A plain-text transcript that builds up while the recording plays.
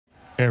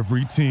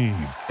Every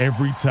team,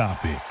 every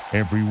topic,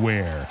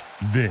 everywhere.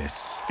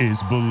 This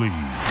is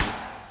Believe.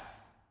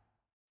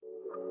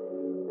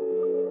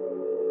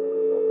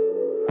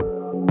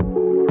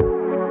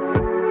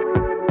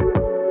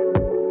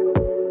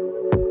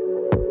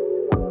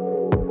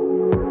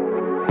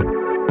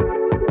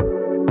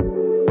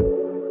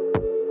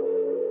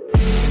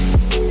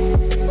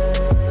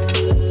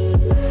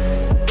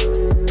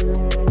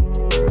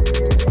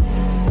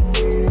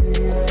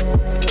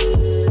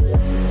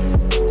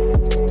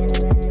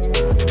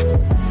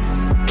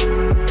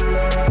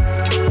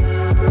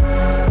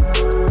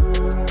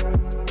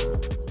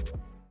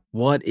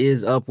 What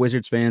is up,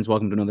 Wizards fans?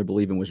 Welcome to another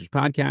Believe in Wizards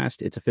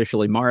podcast. It's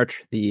officially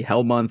March. The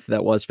hell month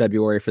that was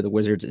February for the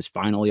Wizards is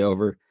finally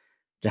over.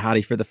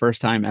 Jahadi, for the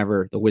first time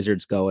ever, the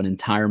Wizards go an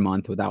entire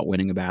month without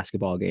winning a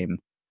basketball game.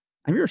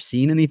 Have you ever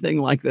seen anything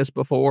like this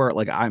before?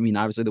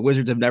 Obviously the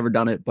Wizards have never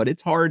done it, but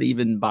it's hard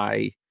even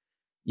by,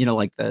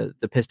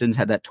 the Pistons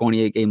had that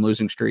 28 game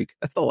losing streak.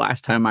 That's the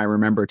last time I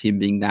remember a team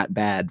being that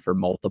bad for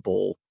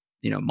multiple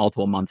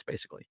months,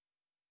 basically.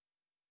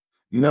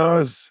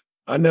 No,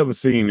 I never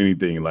seen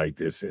anything like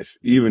this.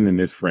 Even in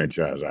this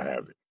franchise, I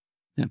haven't.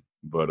 Yeah.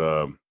 But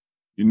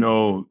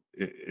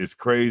it's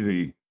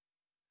crazy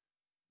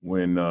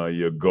when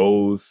your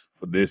goals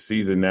for this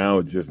season now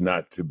is just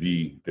not to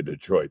be the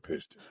Detroit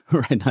Pistons,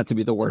 right? Not to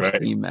be the worst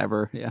team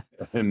ever. Yeah.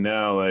 And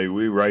now,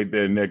 we right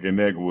there neck and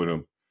neck with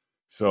them.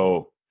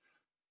 So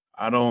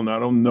I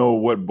don't know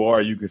what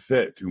bar you can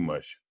set too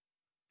much.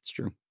 It's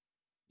true.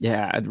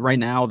 Yeah. Right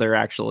now,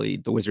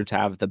 the Wizards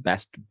have the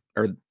best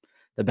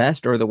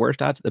or the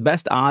worst odds. The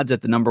best odds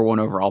at the number one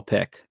overall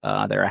pick.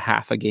 They're a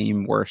half a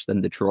game worse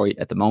than Detroit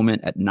at the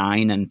moment at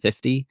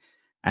 9-50,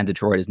 and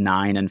Detroit is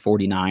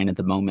 9-49 at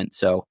the moment.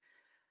 So,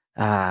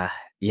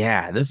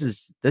 this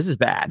is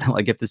bad.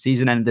 Like, if the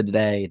season ended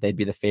today, they'd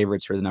be the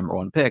favorites for the number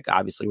one pick.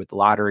 Obviously, with the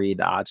lottery,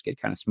 the odds get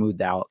kind of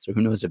smoothed out. So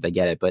who knows if they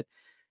get it? But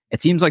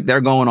it seems like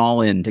they're going all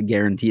in to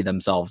guarantee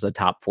themselves a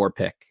top 4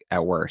 pick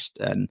at worst.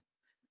 And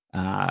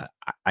I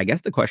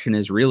guess the question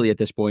is really at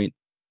this point,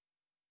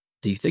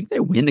 do you think they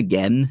win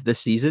again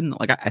this season?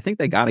 I think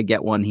they got to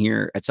get one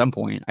here at some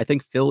point. I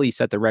think Philly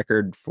set the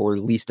record for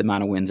least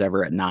amount of wins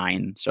ever at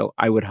 9. So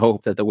I would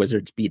hope that the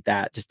Wizards beat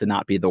that just to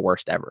not be the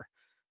worst ever.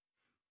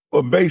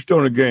 Well, based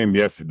on the game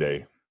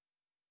yesterday,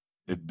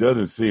 it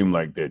doesn't seem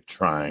like they're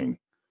trying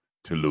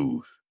to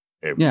lose.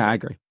 Yeah, I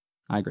agree.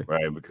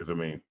 Right? Because,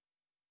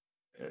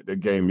 the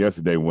game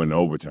yesterday went in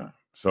overtime.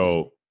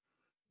 So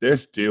they're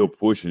still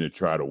pushing to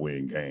try to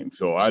win games.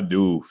 So I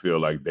do feel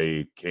like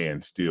they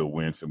can still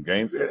win some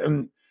games.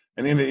 And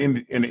in the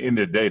end of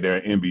the day, they're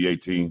an NBA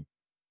team.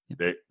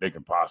 They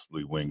can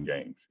possibly win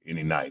games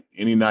any night.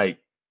 Any night,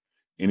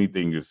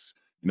 anything is,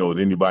 with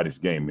anybody's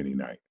game any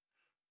night.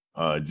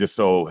 Just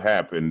so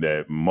happened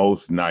that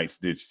most nights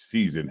this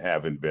season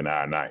haven't been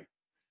our night.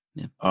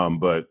 Yeah.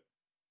 But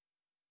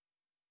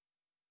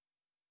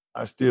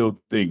I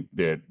still think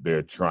that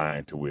they're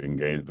trying to win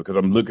games because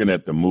I'm looking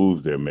at the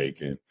moves they're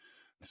making.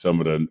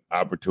 Some of the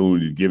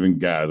opportunities, giving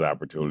guys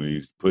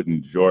opportunities,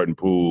 putting Jordan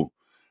Poole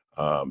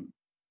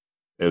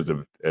as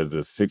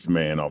a sixth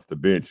man off the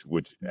bench,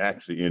 which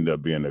actually ended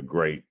up being a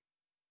great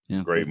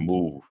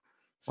move.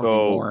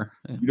 So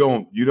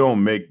you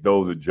don't make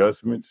those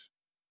adjustments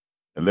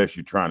unless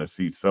you're trying to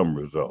see some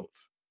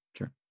results.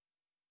 Sure.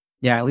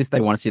 Yeah, at least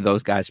they want to see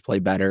those guys play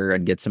better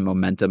and get some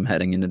momentum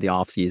heading into the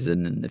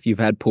offseason. And if you've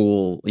had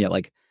Poole,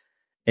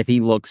 if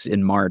he looks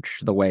in March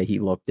the way he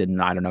looked in,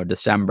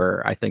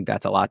 December, I think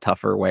that's a lot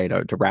tougher way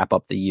to wrap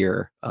up the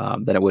year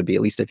than it would be,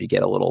 at least if you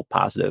get a little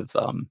positive,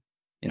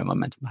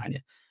 momentum behind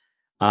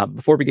you.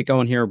 Before we get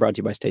going here, we're brought to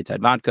you by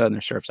Stateside Vodka and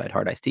their Surfside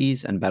Hard Iced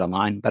Teas and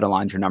BetOnline.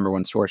 BetOnline's your number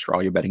one source for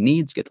all your betting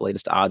needs. Get the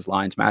latest odds,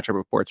 lines, matchup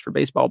reports for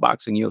baseball,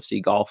 boxing,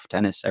 UFC, golf,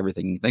 tennis,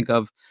 everything you can think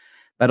of.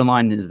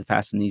 BetOnline is the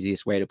fast and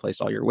easiest way to place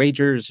all your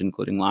wagers,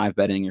 including live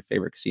betting, your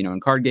favorite casino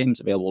and card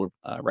games, available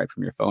right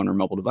from your phone or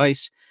mobile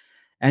device.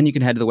 And you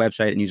can head to the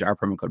website and use our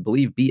promo code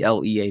BELIEVE,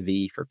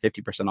 BLEAV, for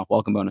 50% off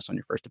welcome bonus on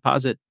your first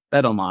deposit.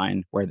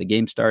 BetOnline, where the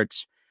game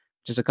starts.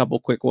 Just a couple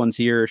quick ones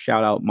here.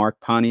 Shout out Mark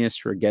Pontius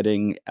for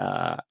getting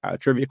a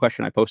trivia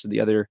question I posted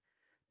the other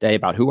day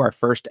about who our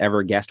first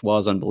ever guest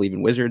was on Believe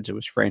in Wizards. It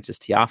was Francis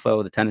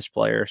Tiafoe, the tennis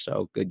player.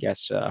 So good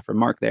guess from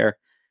Mark there.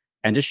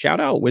 And just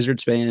shout out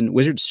Wizards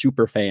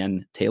super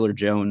fan, Taylor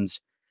Jones.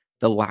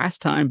 The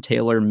last time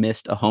Taylor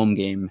missed a home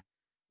game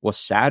was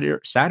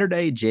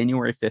Saturday,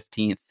 January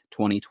 15th,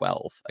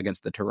 2012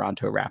 against the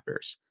Toronto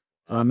Raptors.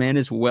 Man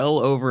is well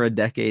over a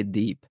decade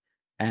deep.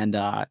 And,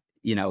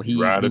 he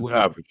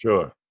for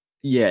sure.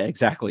 Yeah,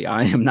 exactly.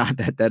 I am not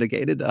that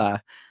dedicated.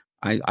 I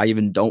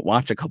even don't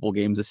watch a couple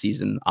games a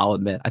season, I'll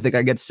admit. I think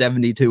I get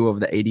 72 of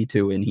the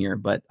 82 in here,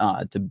 but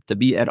to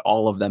be at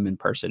all of them in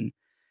person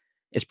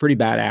is pretty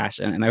badass.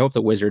 And I hope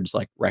the Wizards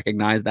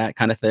recognize that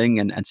kind of thing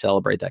and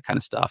celebrate that kind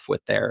of stuff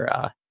with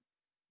their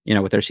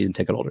with their season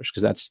ticket holders,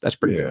 because that's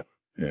pretty good.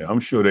 Yeah, I'm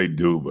sure they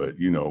do, but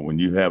when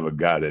you have a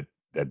guy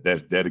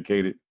that's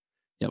dedicated,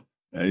 yep,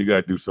 you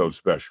got to do something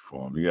special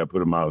for him. You got to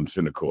put him out in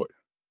center court.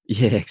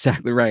 Yeah,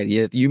 exactly right.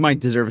 Yeah, you might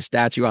deserve a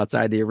statue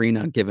outside the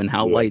arena, given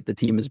how Yeah. light the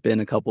team has been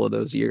a couple of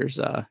those years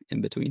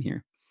in between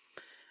here.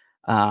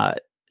 Uh,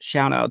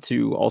 Shout out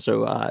to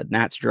also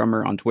Nats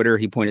drummer on Twitter.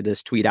 He pointed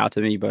this tweet out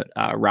to me, but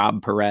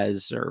Rob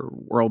Perez or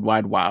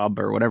Worldwide Wob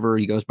or whatever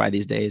he goes by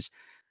these days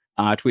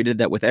tweeted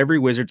that with every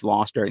Wizards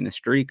loss during the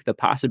streak, the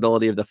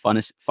possibility of the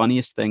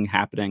funniest thing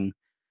happening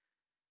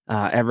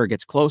ever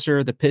gets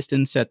closer. The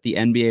Pistons set the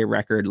NBA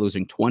record,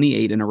 losing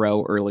 28 in a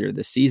row earlier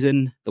this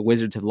season. The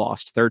Wizards have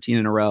lost 13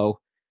 in a row.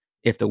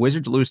 If the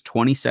Wizards lose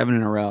 27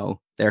 in a row,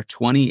 their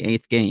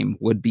 28th game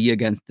would be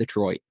against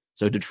Detroit.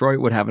 So Detroit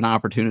would have an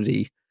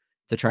opportunity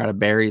to try to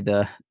bury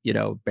the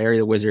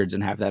Wizards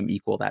and have them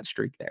equal that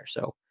streak there.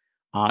 So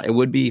it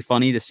would be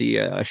funny to see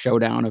a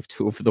showdown of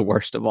two of the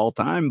worst of all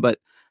time, but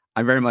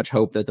I very much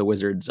hope that the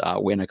Wizards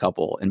win a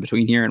couple in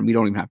between here, and we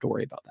don't even have to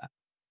worry about that.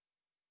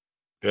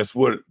 That's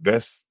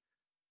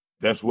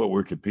what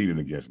we're competing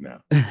against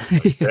now.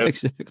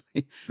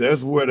 Exactly.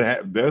 That's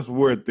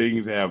where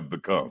things have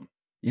become.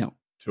 Yeah.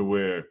 To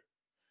where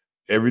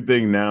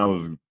everything now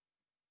is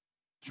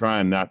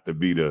trying not to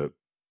be the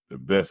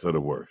best of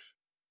the worst.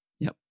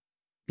 Yep.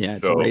 Yeah,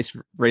 it's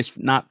a race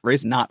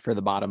not for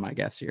the bottom, I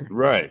guess here.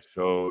 Right.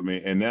 So I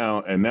mean, and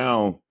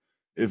now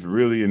it's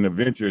really an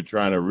adventure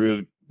trying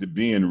to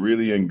being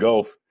really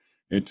engulfed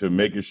into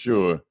making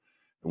sure,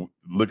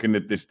 looking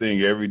at this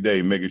thing every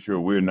day, making sure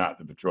we're not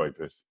the Detroit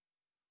Pistons.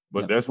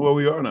 But that's where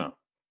we are now.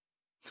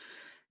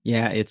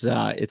 Yeah, it's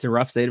a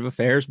rough state of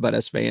affairs, but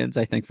as fans,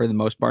 I think for the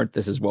most part,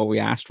 this is what we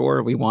asked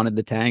for. We wanted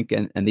the tank,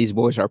 and these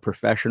boys are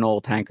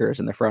professional tankers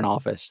in the front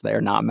office.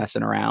 They're not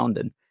messing around.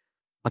 And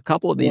a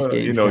couple of these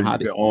games, you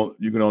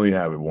can only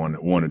have it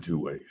one or two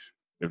ways.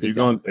 If you're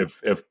going,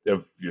 if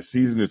your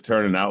season is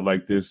turning out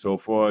like this so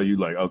far, you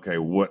like, okay,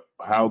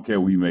 how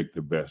can we make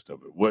the best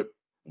of it?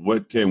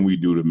 What can we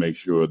do to make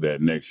sure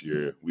that next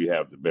year we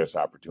have the best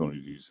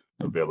opportunities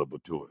available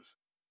to us?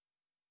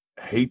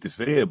 I hate to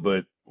say it,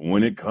 but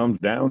when it comes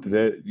down to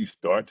that, you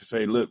start to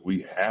say, look,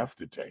 we have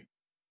to tank.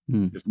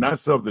 It's not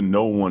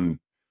something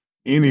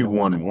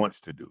anyone wants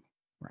to do.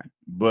 Right.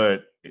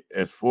 But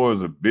as far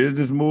as a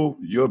business move,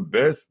 your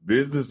best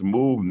business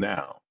move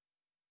now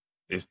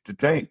is to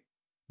tank.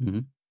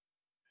 Mm-hmm.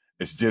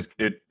 It's just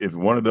it's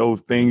one of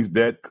those things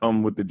that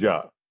come with the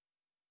job.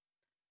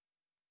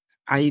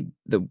 I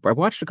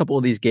watched a couple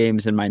of these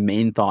games, and my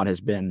main thought has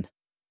been,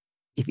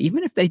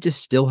 even if they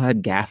just still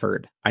had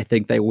Gafford, I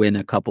think they win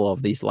a couple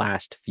of these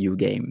last few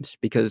games,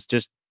 because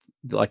just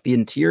like the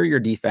interior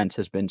defense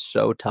has been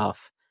so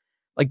tough.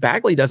 Like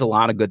Bagley does a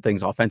lot of good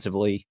things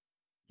offensively.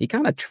 He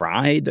kind of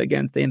tried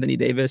against Anthony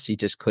Davis. He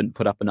just couldn't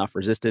put up enough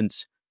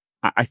resistance.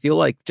 I feel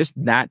like just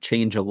that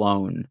change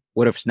alone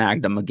would have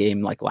snagged him a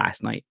game like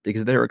last night,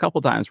 because there were a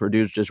couple times where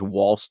dudes just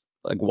waltzed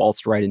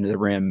right into the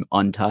rim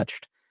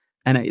untouched.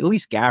 And at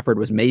least Gafford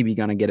was maybe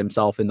going to get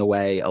himself in the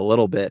way a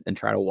little bit and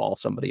try to wall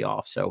somebody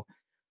off. So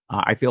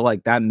I feel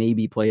like that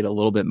maybe played a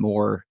little bit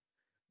more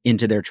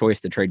into their choice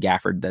to trade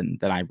Gafford than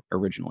I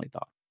originally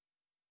thought.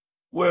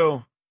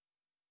 Well,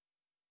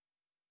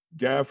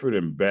 Gafford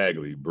and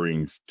Bagley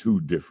brings two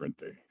different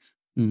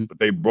things, but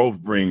they both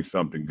bring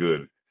something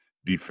good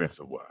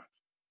defensive-wise.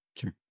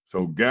 Sure.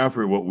 So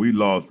Gafford, what we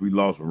lost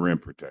rim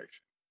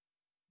protection.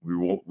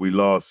 We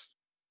lost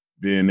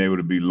being able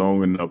to be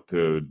long enough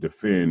to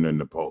defend in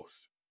the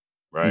post,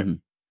 right? Mm-hmm.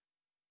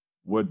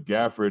 What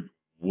Gafford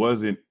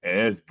wasn't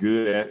as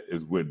good at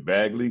is with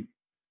Bagley.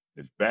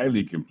 Is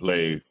Bagley can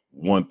play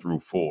 1 through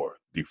 4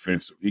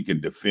 defensive. He can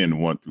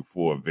defend 1 through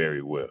 4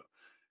 very well.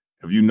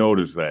 Have you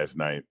noticed last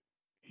night?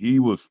 He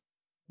was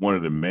one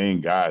of the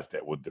main guys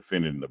that was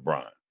defending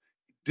LeBron.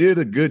 He did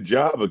a good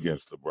job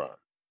against LeBron.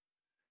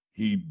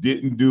 He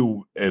didn't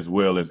do as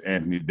well as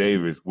Anthony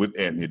Davis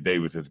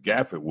as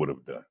Gafford would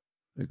have done.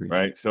 Agreed.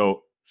 Right?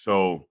 So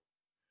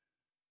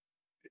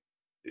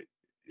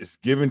it's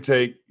give and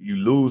take. You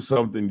lose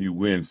something, you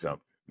win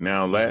something.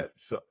 Now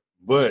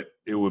but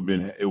it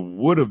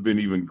would have been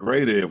even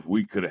greater if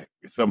we could have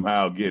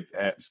somehow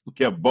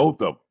kept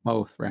both of them.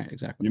 Both, right?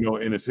 Exactly.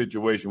 In a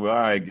situation where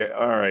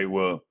all right,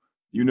 well,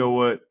 you know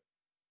what,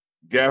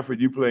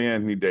 Gafford, you play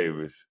Anthony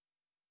Davis,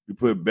 you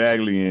put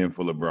Bagley in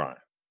for LeBron,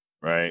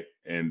 right,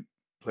 and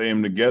play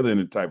them together in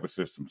a type of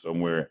system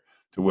somewhere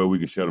to where we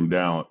can shut them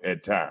down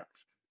at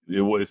times.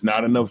 It's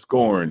not enough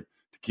scoring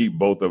to keep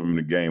both of them in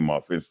the game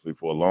offensively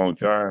for a long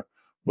time,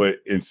 but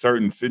in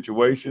certain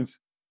situations,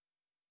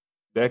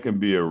 that can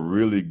be a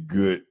really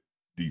good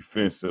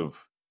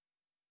defensive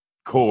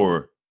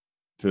core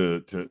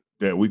to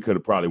that we could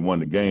have probably won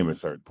the game at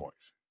certain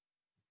points.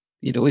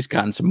 You'd at least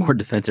gotten some more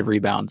defensive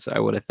rebounds, I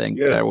would have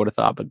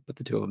thought, but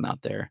the two of them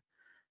out there.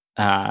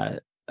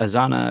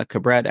 Azana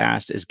Cabret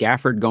asked, is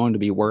Gafford going to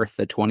be worth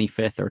the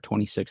 25th or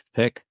 26th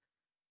pick?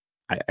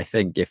 I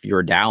think if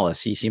you're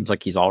Dallas, he seems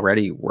like he's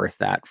already worth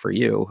that for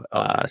you.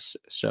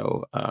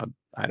 So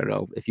I don't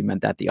know if you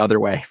meant that the other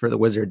way for the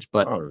Wizards,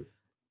 but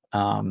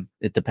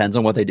it depends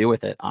on what they do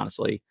with it,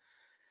 honestly.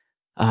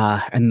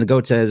 And the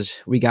GOAT says,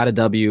 we got a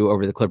W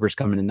over the Clippers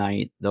coming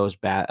tonight. Those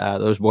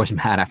boys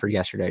mad after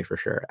yesterday for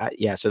sure.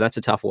 Yeah, so that's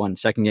a tough one.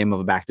 Second game of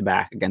a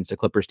back-to-back against a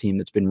Clippers team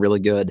that's been really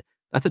good.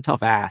 That's a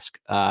tough ask.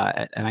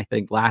 And I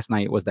think last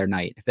night was their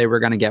night. If they were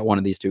going to get one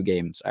of these two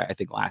games, I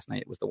think last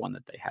night was the one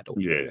that they had to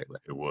win. Yeah,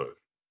 it was.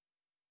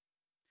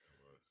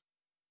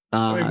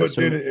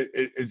 So, then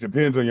it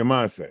depends on your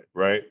mindset,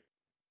 right?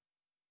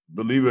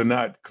 Believe it or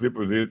not,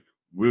 Clippers, it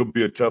will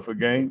be a tougher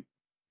game.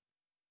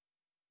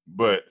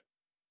 But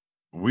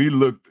we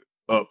looked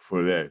up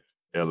for that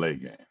LA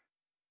game.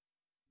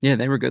 Yeah,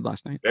 they were good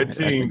last night. That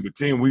team, the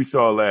team we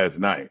saw last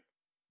night,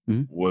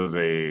 was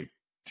a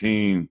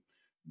team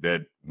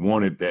that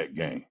wanted that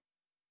game.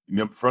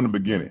 From the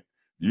beginning,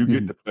 you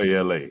get to play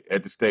LA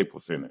at the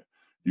Staples Center.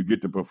 You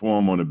get to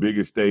perform on the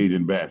biggest stage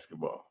in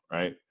basketball,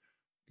 right?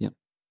 Yep.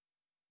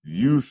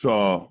 You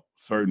saw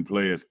certain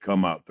players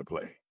come out to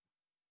play.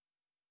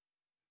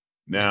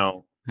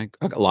 Now,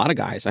 a lot of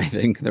guys, I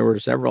think there were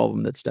several of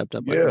them that stepped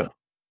up. Yeah,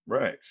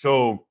 right.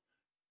 So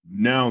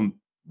now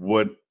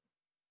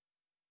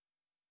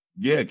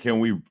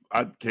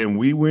can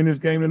we win this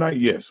game tonight?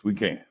 Yes, we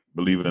can.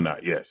 Believe it or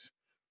not, yes.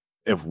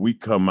 If we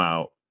come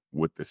out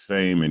with the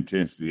same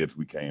intensity as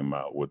we came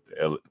out with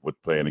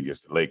playing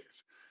against the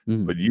Lakers.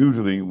 But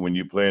usually when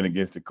you're playing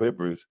against the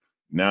Clippers,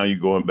 now you're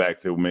going back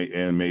to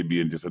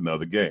maybe in just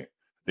another game.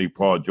 I think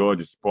Paul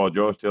George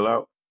still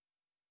out?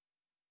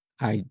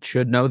 I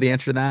should know the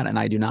answer to that, and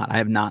I do not. I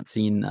have not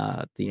seen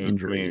the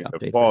injury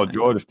update. If Paul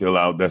George is still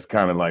out, that's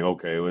kind of like,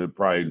 okay, well, it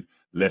probably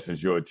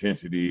lessens your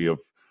intensity of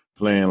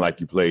playing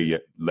like you play,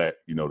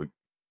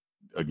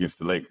 against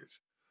the Lakers.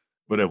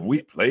 But if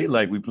we play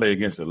like we play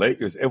against the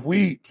Lakers, if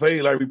we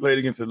play like we played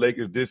against the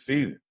Lakers this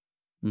season,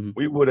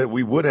 we would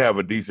have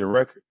a decent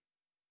record.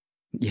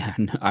 Yeah,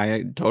 no,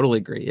 I totally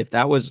agree.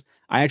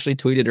 I actually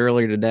tweeted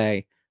earlier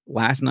today,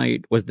 last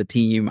night was the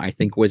team I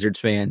think Wizards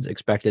fans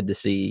expected to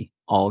see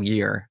all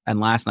year. And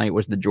last night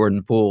was the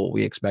Jordan Poole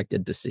we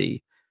expected to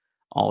see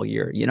all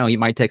year. He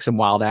might take some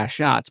wild ass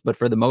shots, but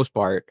for the most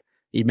part,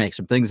 he'd make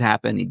some things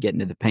happen. He'd get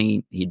into the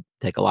paint. He'd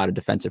take a lot of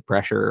defensive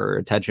pressure or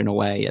attention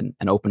away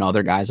and open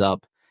other guys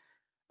up.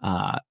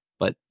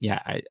 But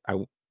yeah,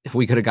 if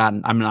we could have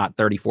gotten, I'm not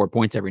 34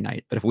 points every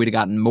night, but if we'd have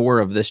gotten more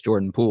of this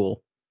Jordan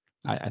Poole,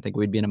 I think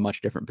we'd be in a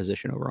much different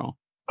position overall.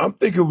 I'm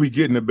thinking we're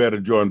getting a better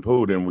Jordan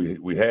Poole than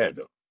we had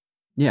though.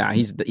 Yeah,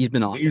 he's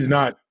been on. He's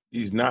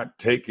not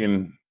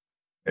taking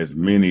as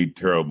many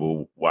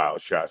terrible wild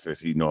shots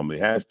as he normally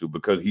has to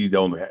because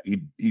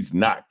he's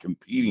not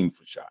competing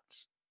for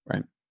shots.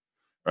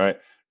 Right.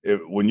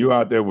 When you're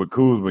out there with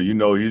Kuzma,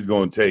 he's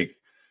going to take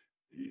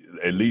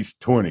at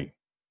least 20.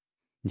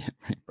 Yeah,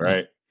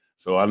 right.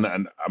 So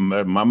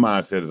my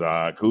mindset is, all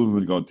right,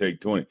 Kuzma's going to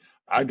take 20.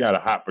 I got a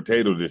hot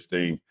potato this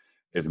thing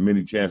as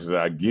many chances as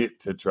I get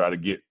to try to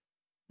get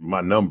my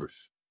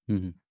numbers.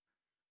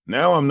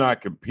 Now I'm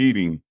not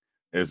competing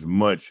as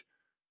much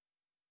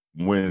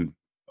when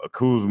a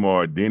Kuzma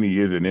or Denny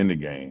isn't in the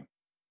game.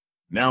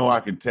 Now I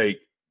can take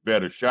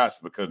better shots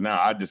because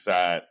now I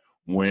decide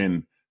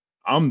when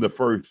I'm the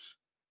first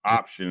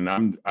option.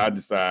 I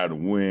decide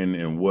when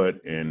and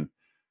what and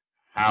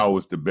how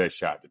is the best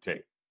shot to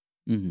take.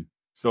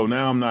 So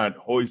now I'm not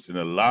hoisting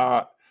a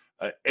lot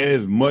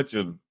as much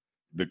of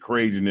the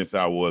craziness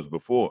I was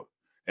before.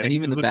 And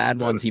even the bad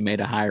ones, he made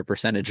a higher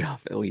percentage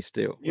of at least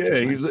too. Yeah,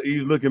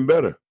 he's looking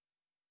better.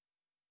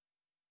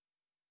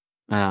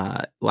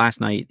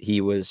 Last night he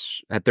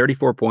was at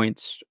 34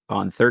 points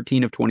on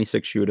 13 of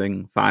 26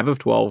 shooting, 5 of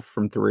 12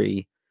 from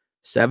 3,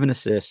 7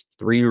 assists,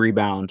 3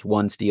 rebounds,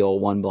 1 steal,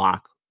 1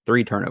 block,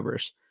 3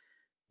 turnovers.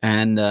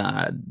 And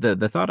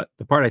the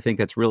part I think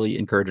that's really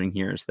encouraging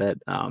here is that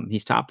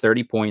he's topped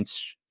 30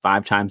 points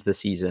 5 times this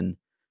season.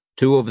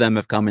 2 of them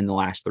have come in the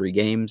last 3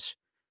 games.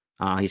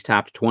 He's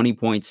topped 20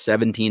 points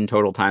 17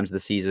 total times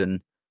this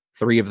season.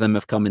 3 of them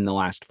have come in the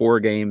last 4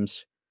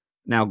 games.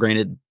 Now,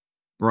 granted,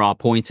 raw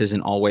points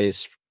isn't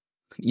always,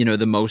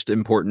 the most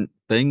important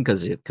thing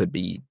because it could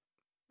be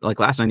like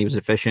last night he was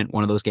efficient.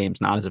 One of those games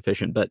not as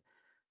efficient, but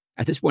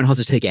at this point, I'll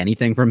just take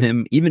anything from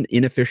him. Even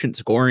inefficient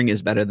scoring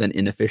is better than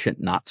inefficient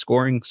not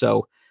scoring.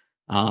 So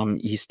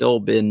he's still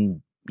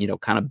been,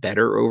 kind of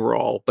better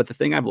overall. But the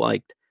thing I've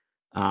liked,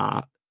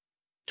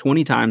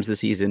 20 times this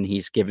season,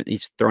 he's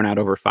thrown out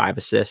over 5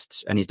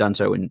 assists, and he's done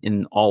so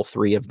in all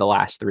 3 of the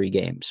last 3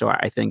 games. So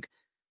I think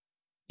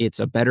it's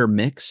a better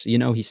mix.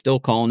 He's still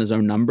calling his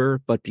own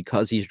number, but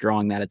because he's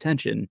drawing that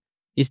attention,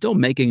 he's still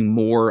making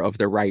more of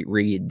the right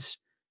reads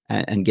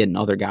and getting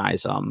other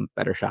guys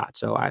better shots.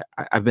 So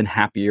I've been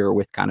happier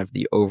with kind of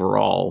the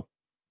overall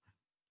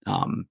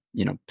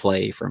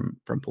play from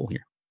Poole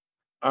here.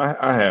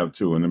 I have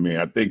too. And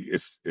I think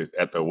it's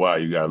after a while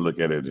you gotta look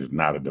at it as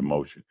not a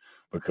demotion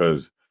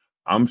because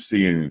I'm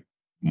seeing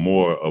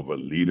more of a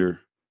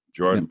leader,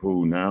 Jordan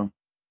Poole now,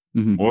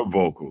 more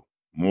vocal,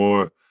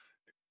 more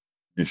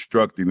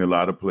instructing a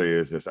lot of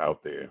players that's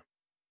out there.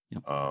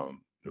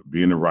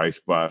 Be in the right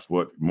spots,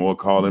 more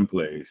calling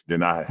plays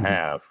than I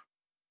have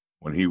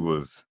when he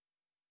was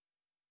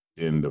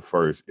in the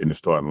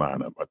starting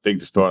lineup. I think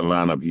the starting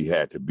lineup, he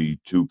had to be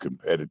too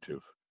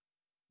competitive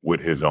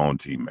with his own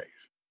teammates.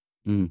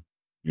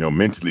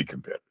 Mentally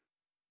competitive.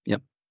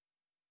 Yep.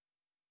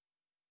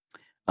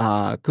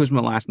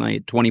 Kuzma last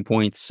night, 20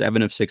 points,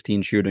 7 of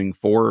 16 shooting,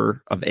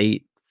 4 of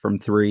 8 from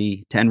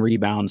 3, 10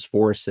 rebounds,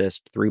 4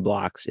 assists, 3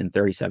 blocks in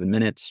 37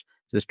 minutes.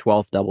 It's his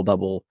 12th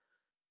double-double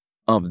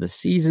of the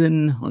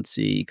season. Let's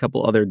see, a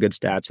couple other good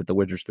stats that the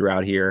Wizards threw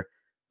out here.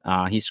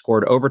 He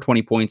scored over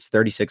 20 points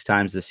 36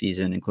 times this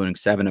season, including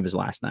 7 of his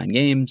last 9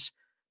 games.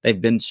 They've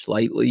been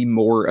slightly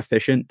more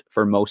efficient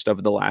for most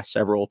of the last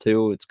several,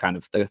 too. It's kind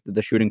of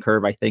the shooting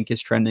curve, I think,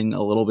 is trending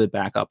a little bit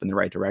back up in the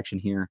right direction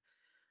here.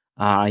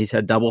 He's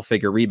had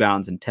double-figure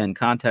rebounds in 10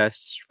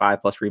 contests,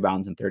 5+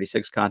 rebounds in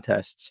 36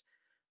 contests,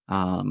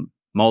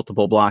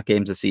 multiple block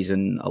games this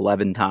season,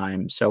 11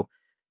 times. So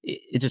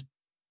it just,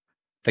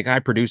 the guy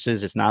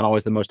produces. It's not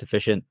always the most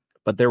efficient,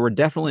 but there were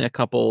definitely a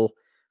couple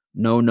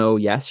no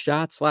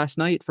shots last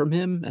night from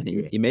him, and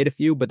he made a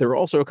few, but there were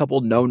also a couple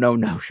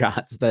no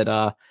shots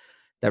that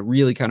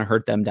really kind of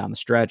hurt them down the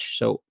stretch.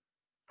 So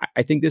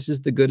I think this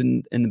is the good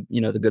and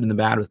the good and the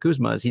bad with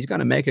Kuzma is he's going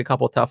to make a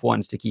couple tough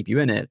ones to keep you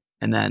in it.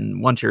 And then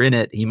once you're in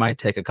it, he might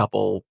take a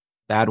couple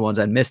bad ones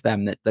and miss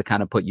them that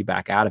kind of put you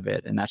back out of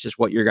it. And that's just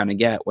what you're going to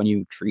get when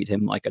you treat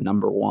him like a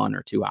number 1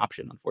 or 2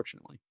 option,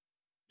 unfortunately.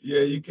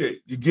 Yeah, you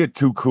get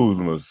 2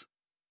 Kuzmas,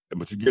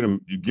 but you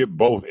get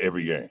both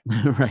every game.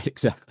 Right,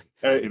 exactly.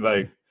 Hey,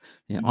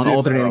 on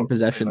alternating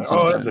possessions.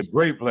 That's a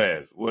great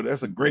pass. Well,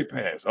 that's a great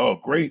pass. Oh,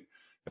 great.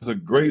 That's a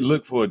great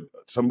look for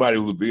somebody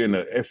who's being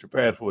an extra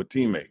pass for a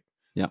teammate.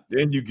 Yeah.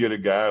 Then you get a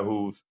guy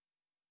who's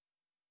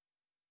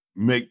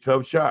make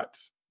tough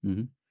shots.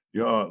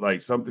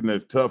 Like something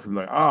that's tough and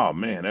like, oh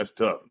man, that's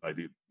tough.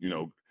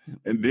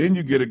 And then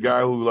you get a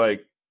guy who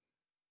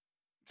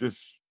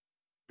just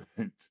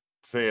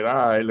saying,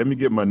 all right, let me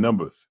get my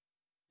numbers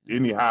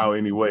anyhow,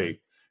 anyway.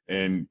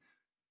 And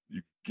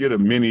you get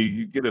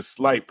a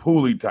slight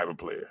Pooley type of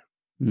player.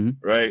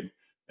 Right.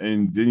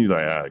 And then you're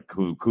like, all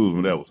right,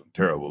 Kuzma, that was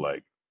terrible.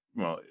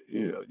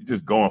 You're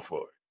just going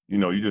for it.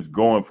 You're just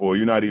going for it.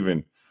 You're not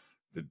even,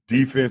 the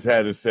defense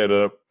hasn't set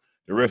up.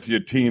 The rest of your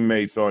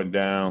teammates aren't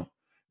down,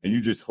 and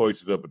you just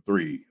hoisted up a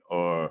 3.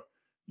 Or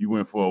you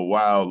went for a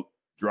wild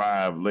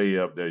drive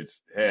layup that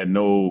had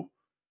no,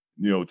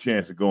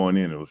 chance of going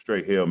in. It was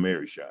straight Hail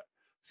Mary shot.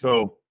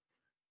 So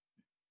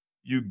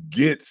you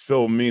get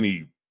so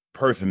many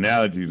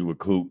personalities with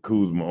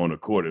Kuzma on the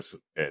court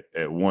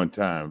at one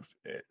time.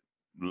 A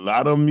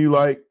lot of them you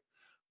like,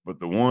 but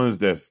the ones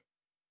that's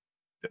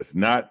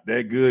not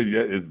that good,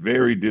 it's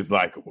very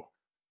dislikable.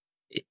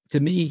 To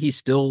me, he's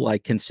still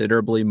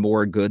considerably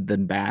more good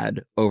than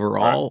bad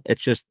overall. Right.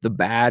 It's just the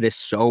bad is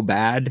so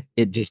bad,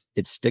 it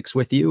sticks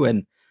with you.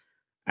 And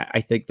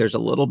I think there's a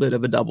little bit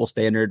of a double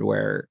standard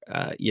where,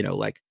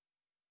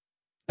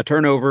 a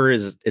turnover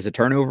is a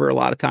turnover a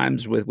lot of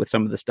times with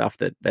some of the stuff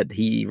that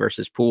he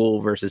versus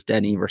Poole versus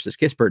Denny versus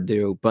Kispert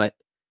do. But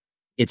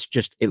it's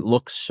just, it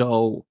looks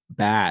so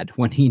bad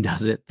when he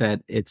does it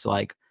that it's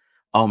like,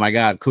 oh my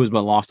God, Kuzma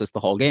lost us the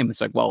whole game.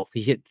 It's like, well,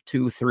 he hit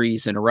 2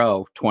 threes in a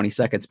row 20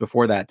 seconds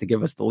before that to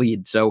give us the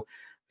lead. So,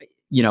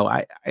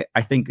 I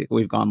think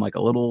we've gone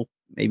a little,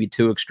 maybe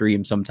too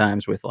extreme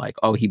sometimes with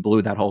he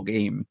blew that whole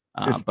game.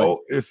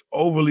 It's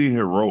overly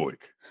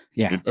heroic.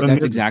 Yeah,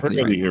 that's exactly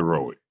right.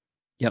 Heroic.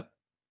 Yep.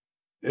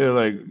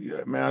 Yeah,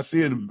 man, I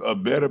see a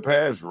better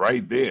pass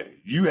right there.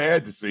 You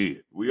had to see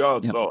it. We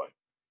all saw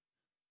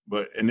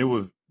it. And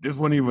this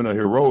wasn't even a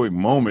heroic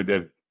moment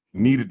that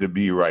needed to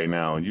be right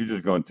now, and you're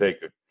just gonna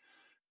take it.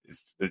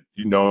 It's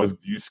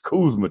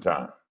Kuzma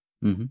time,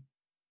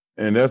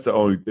 and that's the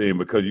only thing,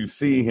 because you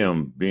see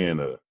him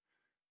being a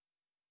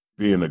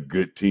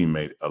good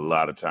teammate a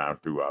lot of times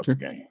throughout the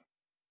game.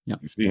 Yep.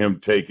 You see him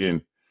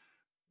taking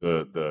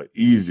the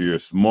easier,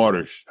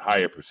 smarter,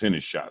 higher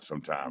percentage shots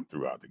sometime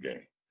throughout the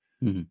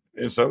game,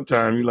 and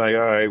sometimes you're like,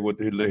 all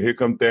right, here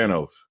come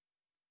Thanos.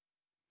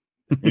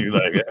 You're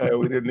like,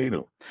 we didn't need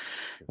him.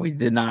 We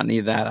did not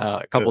need that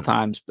a couple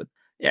times, but.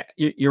 Yeah,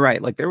 you're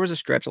right. There was a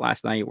stretch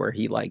last night where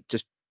he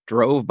just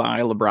drove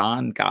by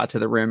LeBron, got to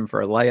the rim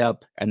for a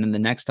layup, and then the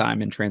next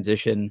time in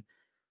transition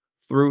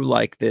threw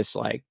this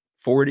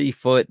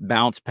 40-foot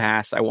bounce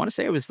pass. I want to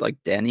say it was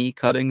Denny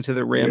cutting to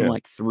the rim,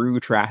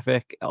 through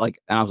traffic, and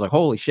I was like,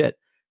 holy shit.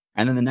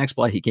 And then the next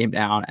play he came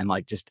down and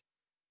just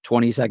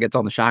 20 seconds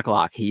on the shot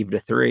clock, heaved a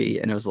 3,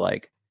 and it was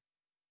like,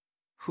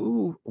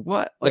 who,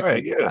 what,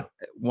 right, yeah.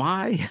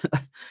 Why?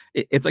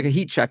 It's like a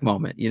heat check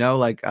moment,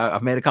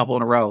 I've made a couple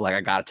in a row.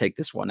 I got to take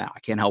this one now. I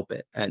can't help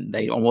it. And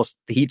the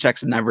heat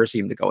checks never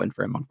seem to go in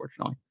for him,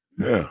 unfortunately.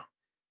 Yeah.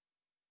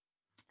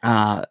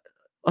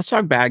 Let's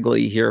talk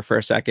Bagley here for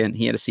a second.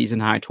 He had a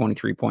season high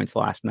 23 points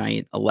last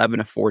night,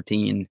 11 of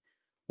 14,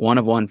 1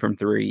 of 1 from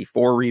 3,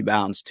 4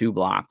 rebounds, 2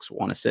 blocks,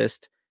 1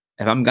 assist.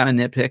 If I'm going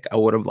to nitpick, I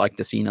would have liked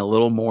to seen a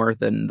little more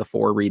than the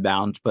 4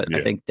 rebounds, but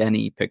I think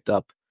Denny picked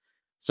up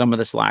some of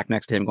the slack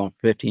next to him, going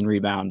for 15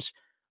 rebounds.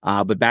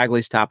 But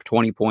Bagley's top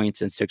 20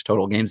 points in 6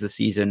 total games this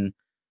season.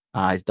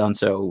 He's done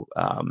so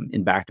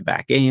in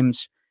back-to-back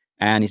games.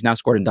 And he's now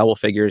scored in double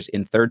figures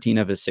in 13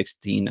 of his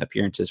 16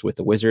 appearances with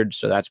the Wizards.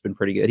 So that's been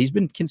pretty good. He's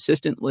been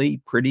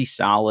consistently pretty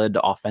solid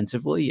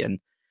offensively. And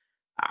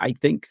I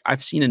think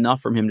I've seen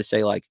enough from him to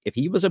say, like, if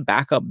he was a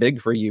backup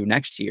big for you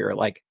next year,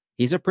 like,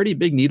 he's a pretty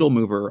big needle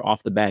mover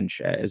off the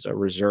bench as a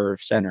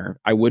reserve center.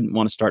 I wouldn't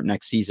want to start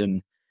next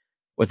season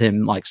with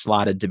him like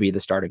slotted to be the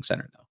starting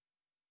center, though.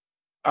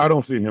 I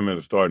don't see him as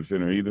a starting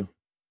center either.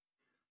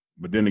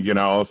 But then again,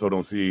 I also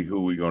don't see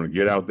who we're going to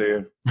get out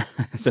there.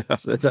 So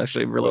it's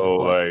actually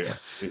really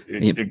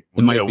it's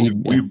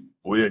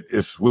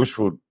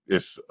wishful.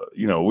 It's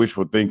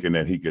wishful thinking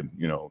that he could.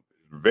 You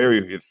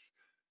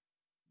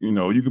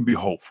can be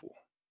hopeful.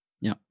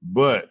 Yeah.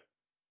 But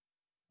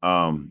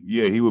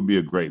he would be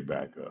a great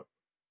backup.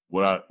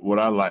 What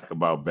I like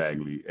about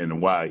Bagley and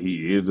why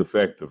he is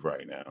effective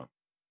right now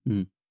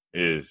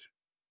is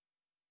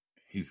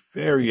he's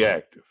very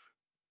active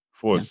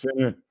for a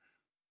center,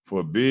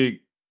 for a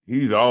big.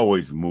 He's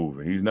always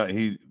moving.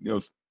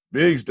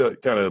 Bigs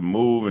kind of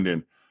move and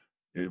then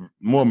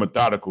more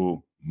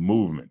methodical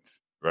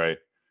movements, right?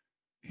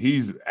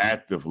 He's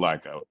active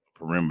like a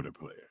perimeter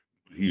player.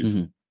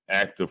 He's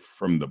active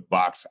from the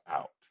box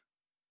out,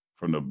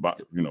 from the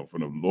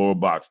lower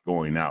box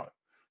going out.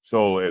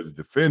 So as a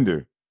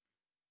defender,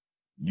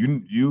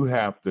 you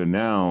have to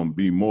now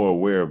be more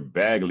aware of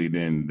Bagley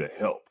than the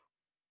help.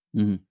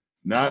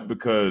 Not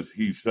because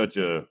he's such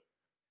a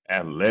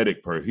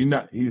athletic person.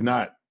 He's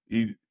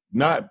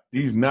not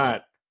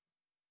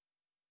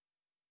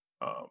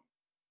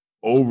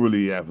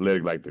overly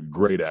athletic like the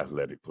great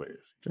athletic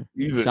players. Sure.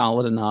 He's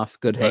solid enough,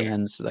 good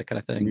hands, that kind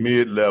of thing.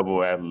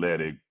 Mid-level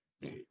athletic,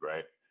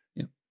 right?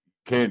 Yeah.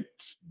 Can't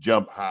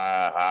jump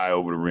high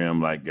over the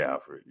rim like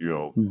Gafford,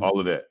 all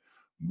of that.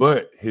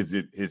 But his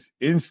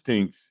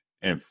instincts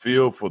and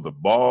feel for the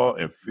ball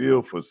and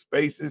feel for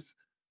spaces,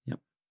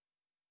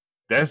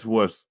 that's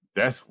what's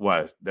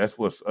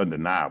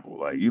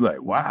undeniable. Like, you're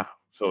like, wow.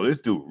 So this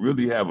dude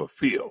really have a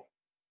feel.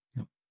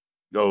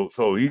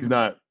 So he's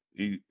not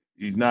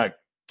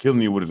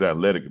killing you with his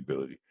athletic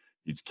ability.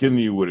 He's killing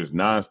you with his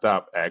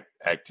nonstop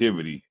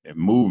activity and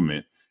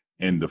movement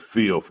and the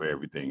feel for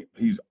everything.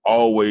 He's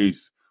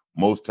always,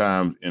 most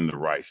times, in the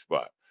right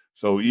spot.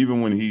 So even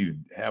when he's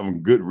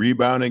having good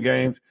rebounding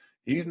games,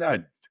 he's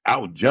not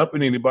out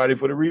jumping anybody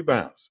for the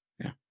rebounds.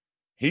 Yeah,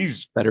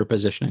 he's better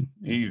positioning.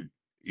 He's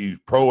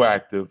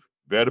proactive,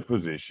 better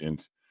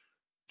positions,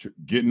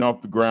 getting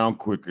off the ground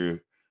quicker,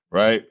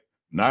 right?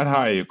 Not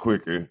higher,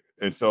 quicker.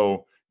 And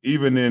so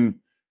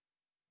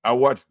I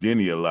watch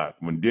Denny a lot.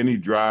 When Denny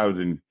drives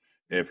and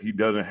if he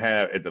doesn't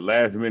have, at the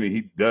last minute,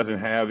 he doesn't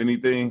have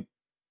anything,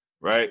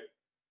 right?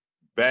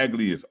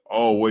 Bagley is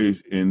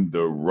always in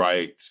the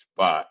right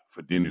spot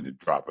for Denny to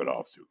drop it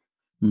off to,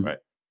 right?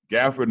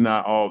 Gafford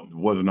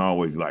wasn't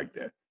always like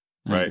that,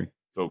 right?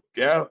 So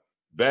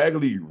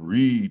Bagley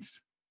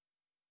reads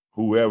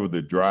whoever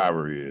the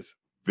driver is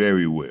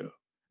very well,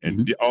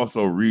 and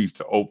also reads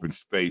the open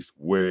space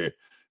where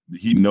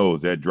he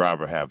knows that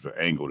driver has an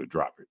angle to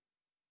drop it.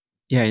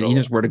 Yeah, he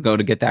knows where to go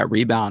to get that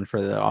rebound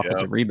for the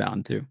offensive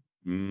rebound too.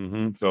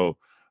 So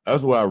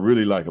that's what I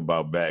really like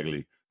about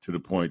Bagley, to the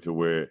point to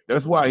where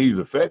that's why he's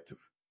effective.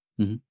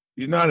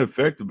 He's not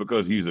effective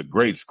because he's a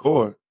great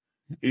scorer.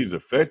 He's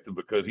effective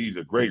because he's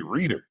a great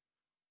reader.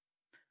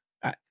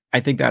 I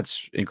think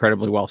that's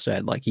incredibly well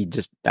said. Like,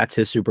 that's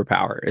his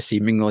superpower, is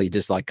seemingly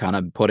just like kind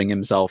of putting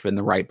himself in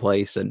the right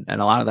place. And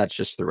a lot of that's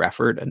just through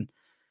effort. And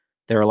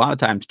there are a lot of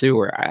times too,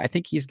 where I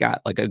think he's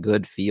got like a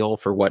good feel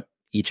for what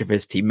each of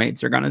his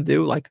teammates are going to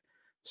do. Like,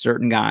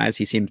 certain guys,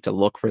 he seems to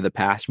look for the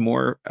pass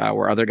more,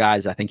 where other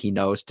guys, I think he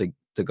knows to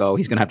go,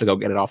 he's going to have to go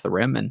get it off the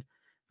rim. And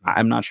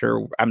I'm not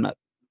sure, I'm not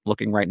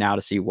looking right now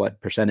to see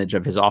what percentage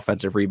of his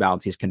offensive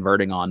rebounds he's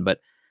converting on, but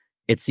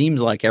it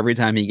seems like every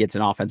time he gets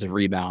an offensive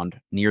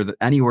rebound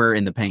anywhere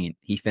in the paint,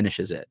 he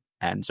finishes it.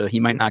 And so he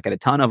might not get a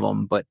ton of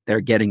them, but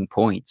they're getting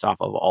points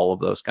off of all of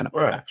those kind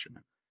of action.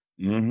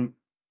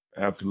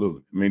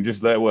 Absolutely. I mean,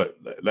 just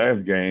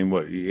last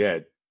game, he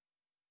had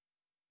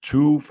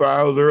 2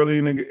 fouls early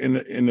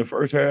in the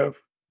first half.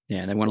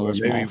 Yeah, they went a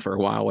little small for a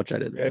while, which I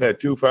did. They had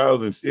 2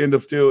 fouls and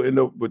end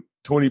up with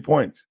 20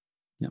 points.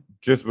 Yep.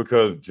 Just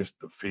because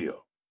the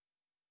feel.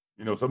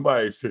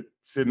 Somebody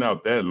sitting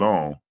out that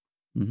long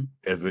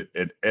as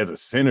a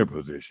center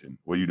position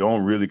where you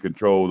don't really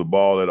control the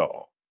ball at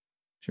all.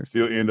 Sure.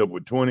 Still end up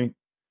with 20.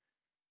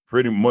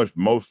 Pretty much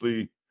most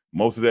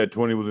of that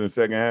 20 was in the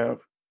second half.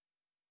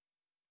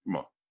 Come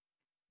on.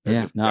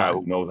 That's guy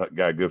who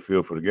got a good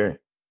feel for the game.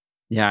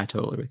 Yeah, I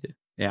totally with you.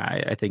 Yeah,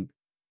 I think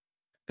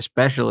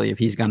especially if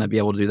he's going to be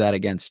able to do that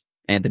against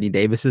Anthony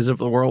Davises of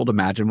the world,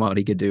 imagine what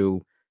he could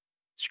do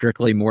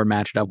strictly more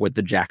matched up with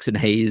the Jackson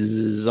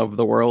Hayes of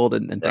the world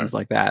and things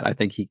like that. I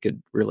think he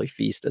could really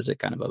feast as a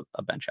kind of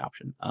a bench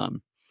option.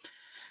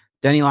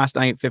 Denny last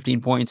night, 15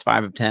 points,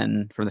 5 of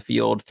 10 from the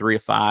field, 3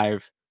 of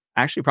 5.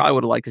 I actually probably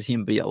would have liked to see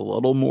him be a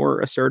little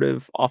more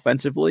assertive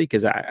offensively,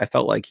 because I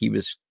felt like he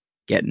was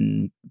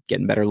getting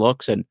better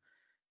looks. And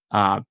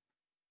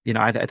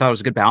I thought it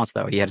was a good balance,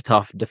 though. He had a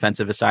tough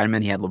defensive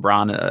assignment. He had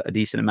LeBron a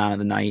decent amount of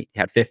the night. He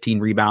had 15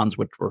 rebounds,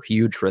 which were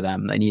huge for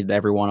them. They needed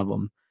every one of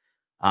them.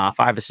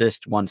 5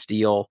 assists, 1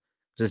 steal.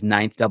 It was his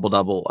 9th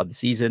double-double of the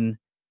season.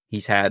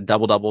 He's had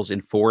double-doubles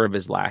in 4 of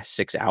his last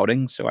 6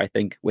 outings. So I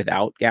think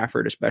without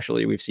Gafford,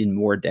 especially, we've seen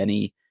more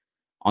Denny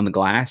on the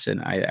glass.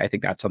 And I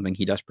think that's something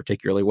he does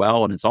particularly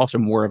well. And it's also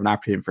more of an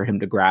opportunity for him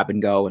to grab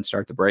and go and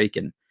start the break.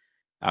 And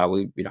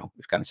we've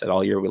kind of said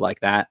all year we like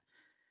that.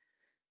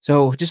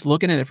 So just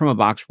looking at it from a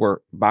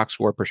box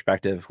score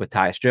perspective with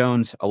Tyus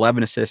Jones,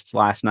 11 assists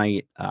last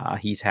night.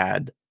 He's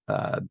had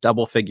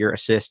double-figure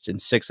assists in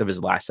 6 of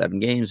his last 7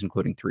 games,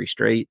 including 3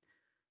 straight.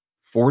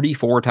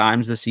 44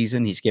 times this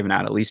season, he's given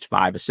out at least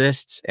 5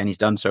 assists, and he's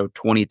done so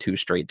 22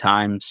 straight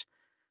times.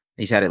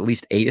 He's had at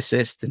least 8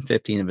 assists in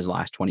 15 of his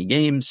last 20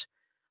 games.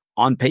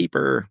 On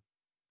paper,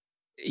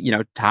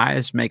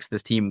 Tyus makes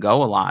this team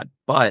go a lot,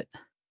 but you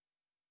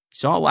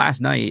saw last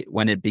night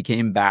when it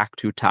became back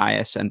to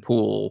Tyus and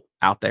Poole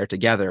out there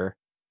together,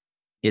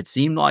 it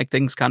seemed like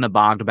things kind of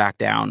bogged back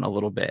down a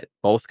little bit.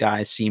 Both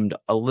guys seemed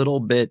a little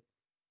bit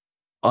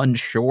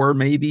unsure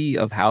maybe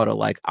of how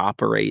to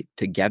operate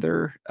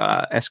together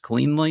as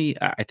cleanly.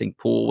 I think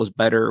Poole was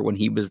better when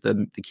he was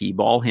the key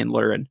ball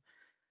handler, and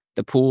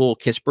the Poole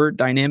Kispert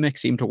dynamic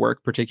seemed to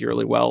work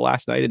particularly well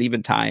last night. And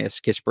even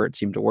Tyus Kispert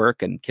seemed to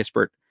work, and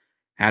Kispert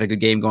had a good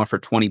game going for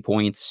 20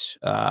 points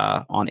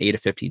on 8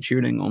 of 15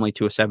 shooting, only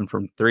 2 of 7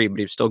 from 3, but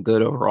he was still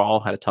good overall,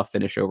 had a tough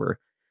finish over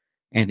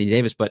Anthony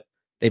Davis. But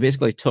they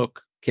basically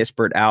took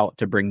Kispert out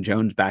to bring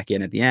Jones back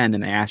in at the end,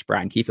 and they asked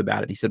Brian Keefe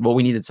about it. He said, well,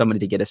 we needed somebody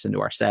to get us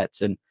into our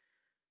sets. And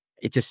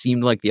it just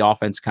seemed like the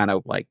offense kind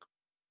of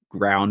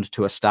ground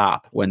to a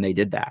stop when they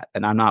did that.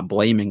 And I'm not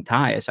blaming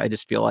Tyus. I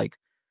just feel like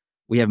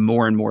we have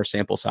more and more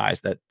sample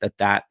size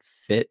that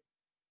fit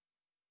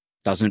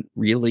doesn't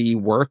really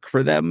work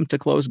for them to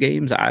close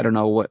games. I don't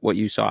know what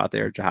you saw out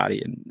there,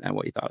 Jahadi, and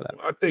what you thought of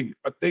that.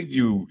 I think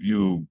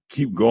you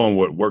keep going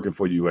what working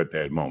for you at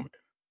that moment.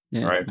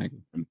 Yeah, right?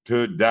 Until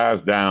it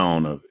dies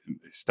down or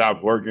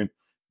stops working,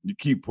 you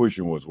keep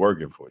pushing what's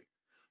working for you.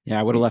 Yeah,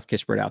 I would have left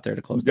Kispert out there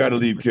to close. You got to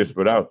leave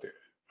Kispert out there.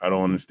 I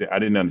don't understand. I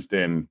didn't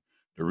understand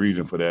the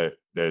reason for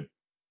that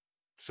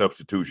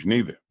substitution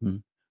either.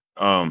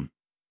 Mm-hmm.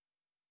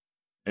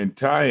 And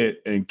Tyus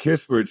and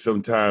Kispert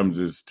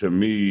sometimes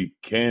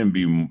can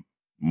be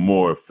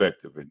more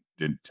effective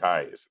than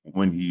Tyus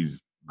when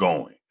he's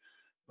going,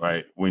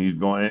 right? When he's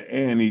going,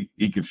 and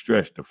he can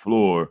stretch the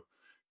floor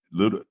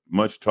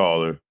much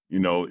taller,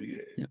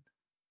 Yep.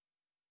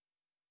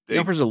 He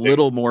offers a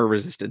little more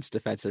resistance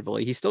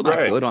defensively. He's still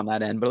not good on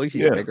that end, but at least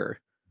he's bigger.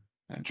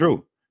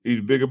 True. He's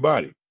a bigger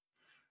body.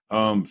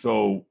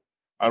 So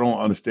I don't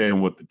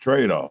understand what the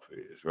trade-off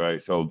is,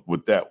 right? So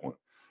with that one.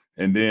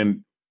 And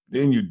then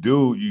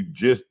you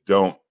just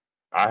don't.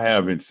 I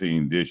haven't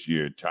seen this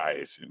year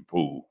Tyus and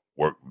Poole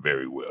work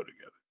very well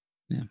together.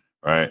 Yeah.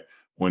 Right?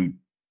 When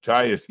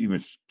Tyus even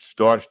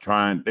starts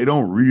trying, they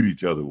don't read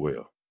each other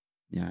well.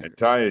 Yeah. And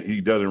Tyus, he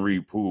doesn't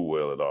read Poole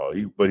well at all.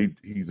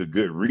 He's a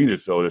good reader,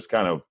 so it's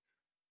kind of,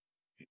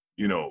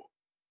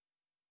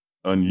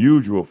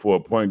 unusual for a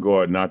point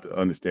guard not to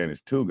understand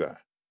his 2 guy.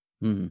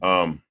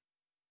 Mm-hmm.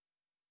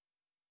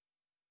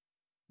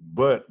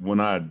 But when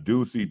I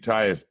do see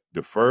Tyus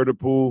defer to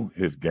Poole,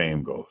 his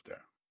game goes down.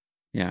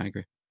 Yeah, I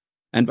agree.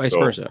 And vice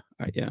versa.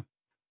 Yeah.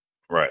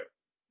 Right.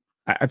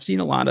 I've seen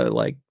a lot of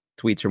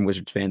tweets from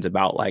Wizards fans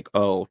about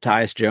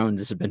Tyus Jones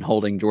has been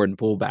holding Jordan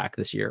Poole back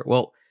this year.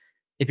 Well,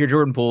 if you're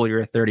Jordan Poole, you're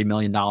a $30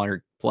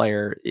 million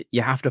player.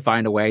 You have to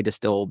find a way to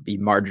still be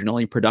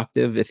marginally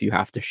productive if you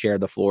have to share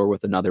the floor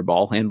with another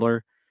ball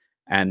handler.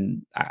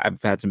 And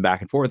I've had some back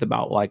and forth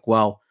about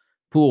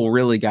Poole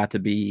really got to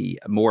be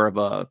more of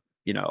a,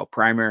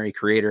 primary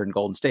creator in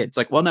Golden State.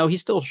 It's no, he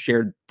still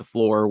shared the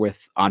floor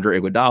with Andre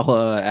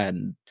Iguodala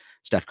and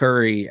Steph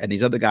Curry and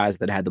these other guys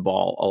that had the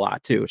ball a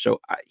lot too.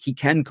 So he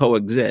can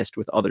coexist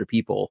with other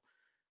people.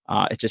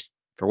 It's just,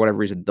 for whatever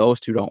reason, those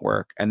 2 don't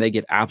work, and they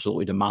get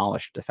absolutely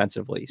demolished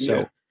defensively.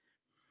 So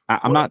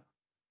I'm not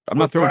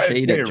throwing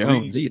shade at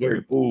Jones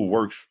either. Poole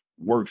works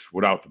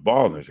without the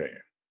ball in his hand.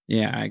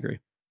 Yeah, I agree.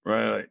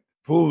 Right,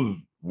 Poole's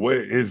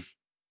way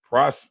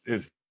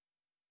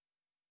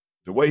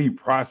the way he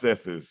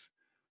processes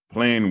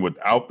playing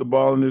without the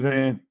ball in his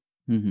hand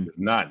is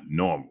not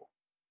normal,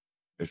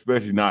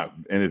 especially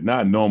it's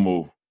not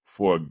normal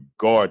for a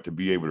guard to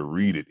be able to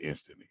read it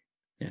instantly.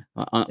 Yeah,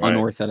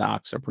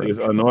 unorthodox approach. It's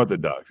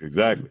unorthodox,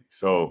 exactly.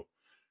 So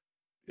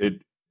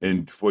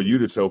and for you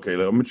to say, okay,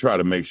 I'm gonna try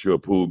to make sure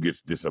Poole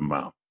gets this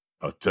amount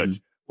of touch. Mm-hmm.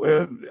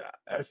 Well,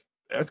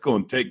 that's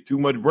going to take too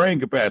much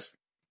brain capacity,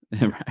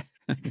 right?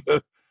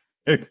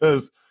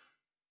 because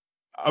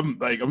I'm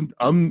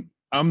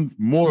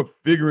more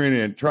figuring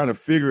and trying to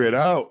figure it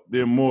out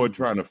than more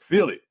trying to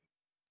feel it.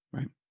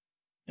 Right.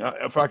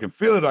 If I can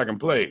feel it, I can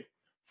play.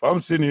 If I'm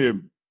sitting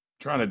here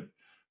trying to,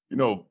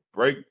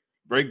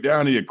 break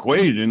down the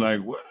equation,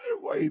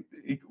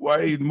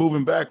 why he's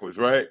moving backwards,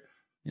 right?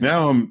 Yeah.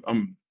 Now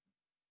I'm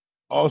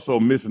also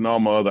missing all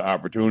my other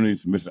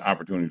opportunities, missing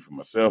opportunities for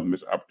myself,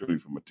 missing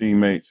opportunities for my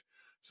teammates.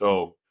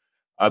 So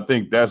I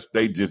think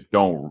they just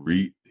don't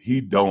read.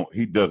 He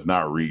does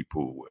not read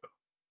Poole well,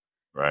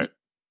 right?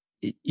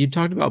 You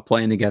talked about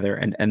playing together,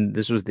 and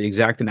this was the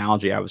exact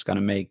analogy I was going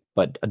to make,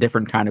 but a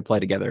different kind of play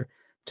together.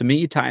 To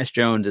me, Tyus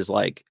Jones is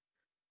like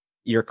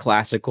your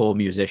classical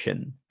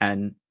musician,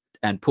 and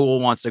Poole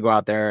wants to go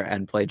out there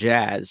and play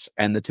jazz,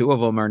 and the two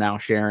of them are now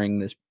sharing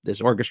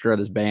this orchestra,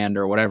 this band,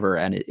 or whatever,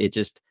 and it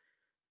just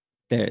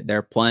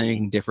they're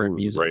playing different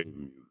music.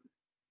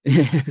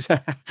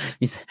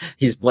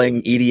 he's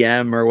playing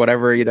EDM or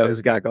whatever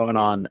he's got going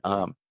on.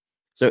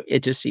 So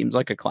it just seems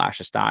like a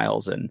clash of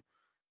styles, and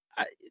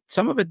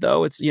some of it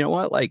though, it's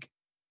like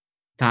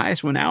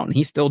Tyus went out and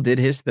he still did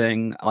his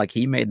thing, like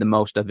he made the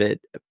most of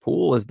it.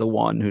 Poole is the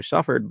one who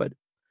suffered, but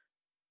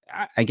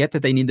I get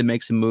that they need to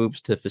make some moves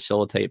to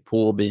facilitate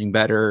Poole being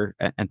better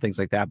and things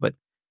like that, but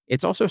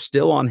it's also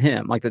still on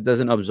him. Like that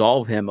doesn't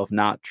absolve him of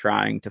not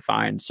trying to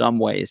find some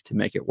ways to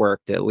make it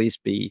work, to at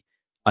least be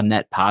a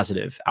net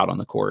positive out on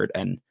the court.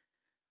 And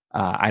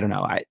I don't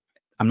know.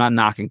 I'm not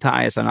knocking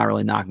Tyus. I'm not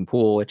really knocking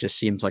Poole. It just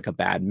seems like a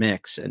bad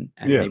mix, and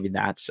maybe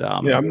that's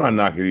I'm not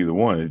knocking either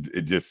one.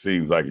 It just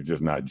seems like it's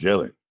just not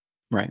gelling.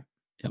 Right.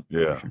 Yep.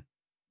 Yeah. Sure.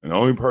 And the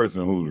only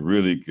person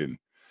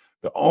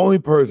the only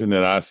person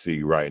that I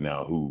see right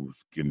now who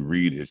can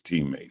read his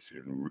teammates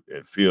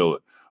and feel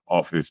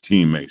off his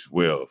teammates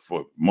well,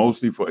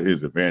 mostly for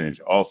his advantage,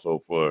 also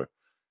for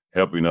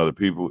helping other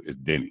people, is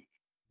Denny.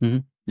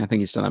 Mm-hmm. I think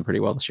he's done that pretty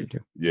well this year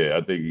too. Yeah,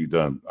 I think he's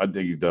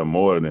done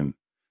more than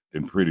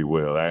pretty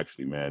well,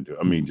 actually, man.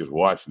 I mean, just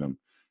watching him,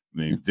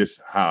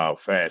 just how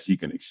fast he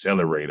can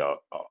accelerate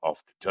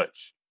off the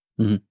touch.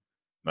 Mm-hmm.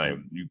 Like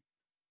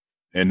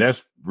and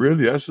that's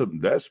probably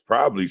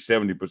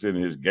 70% of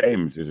his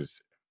game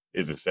is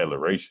his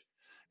acceleration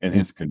and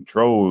his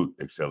controlled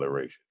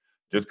acceleration.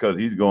 Just because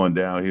he's going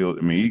downhill,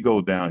 he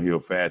goes downhill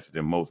faster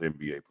than most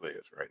NBA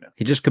players right now.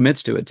 He just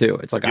commits to it too.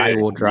 It's like, I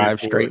will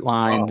drive straight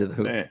line to the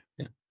hoop. Man.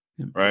 Yeah.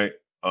 Right.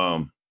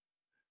 And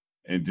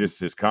just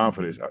his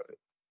confidence.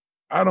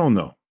 I don't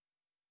know.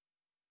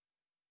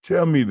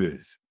 Tell me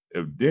this: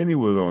 if Denny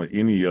was on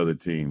any other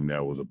team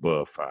that was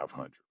above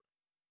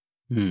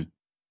 500,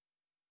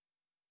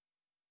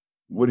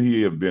 would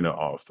he have been an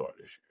all-star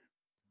this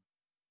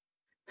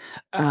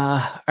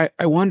year?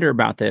 I wonder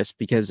about this,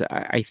 because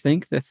I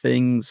think the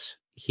things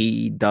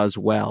he does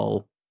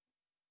well,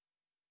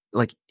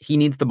 like he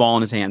needs the ball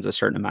in his hands a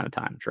certain amount of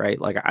times, right?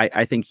 Like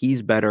I think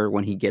he's better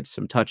when he gets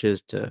some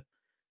touches to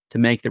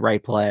make the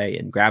right play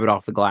and grab it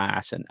off the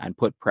glass and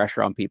put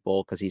pressure on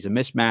people, because he's a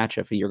mismatch.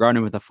 If you're guarding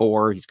him with a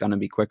 4, he's going to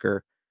be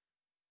quicker.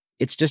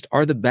 It's just,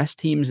 are the best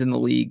teams in the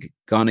league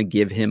going to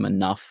give him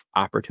enough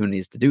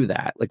opportunities to do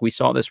that? Like we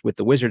saw this with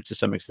the Wizards to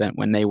some extent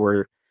when they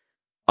were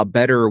a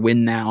better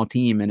win now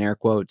team, in air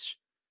quotes.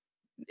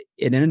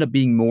 It ended up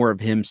being more of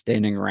him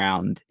standing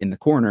around in the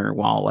corner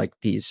while like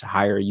these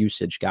higher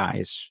usage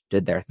guys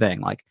did their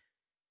thing. Like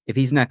if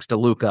he's next to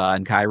Luka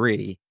and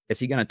Kyrie, is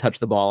he going to touch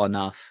the ball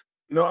enough?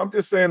 No, I'm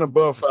just saying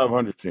above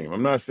 500 team.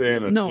 I'm not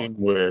saying a team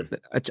where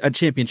a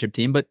championship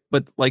team, but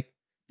like,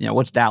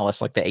 what's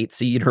Dallas, like the 8th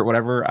seed or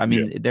whatever? I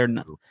mean, they're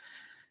not.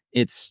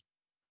 It's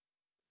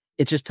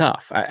just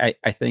tough. I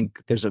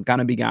think there's going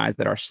to be guys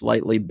that are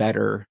slightly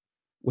better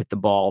with the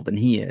ball than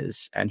he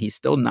is, and he's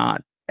still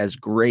not as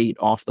great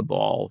off the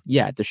ball.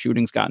 Yeah, the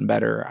shooting's gotten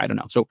better. I don't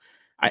know. So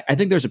I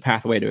think there's a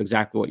pathway to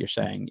exactly what you're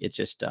saying. It's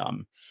just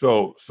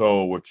So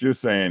what you're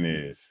saying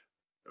is,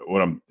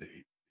 what I'm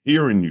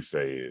hearing you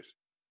say is,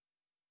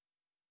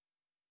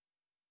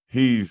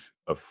 he's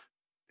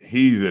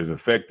as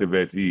effective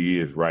as he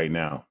is right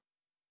now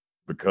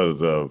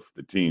because of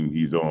the team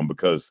he's on,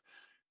 because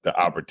the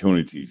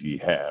opportunities he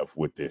have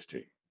with this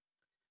team.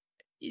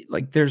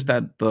 Like there's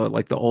the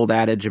old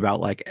adage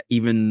about like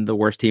even the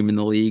worst team in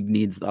the league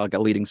needs like a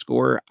leading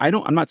scorer.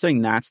 I'm not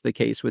saying that's the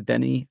case with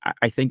Denny.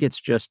 I think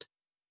it's just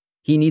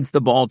he needs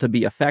the ball to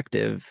be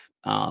effective,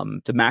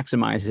 to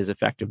maximize his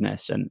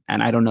effectiveness, and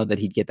I don't know that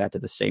he'd get that to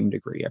the same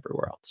degree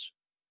everywhere else.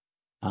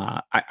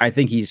 I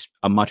think he's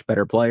a much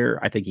better player.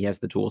 I think he has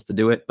the tools to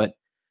do it, but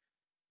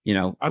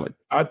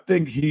I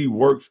think he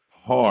works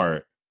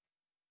hard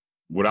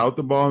without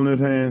the ball in his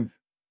hands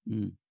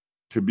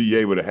to be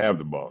able to have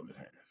the ball in his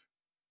hands.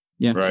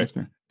 Yeah, right. That's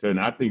fair. And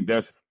I think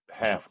that's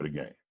half of the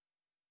game.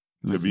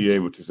 To be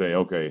able to say,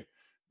 okay,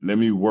 let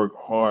me work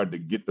hard to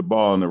get the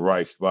ball in the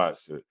right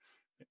spots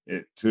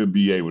to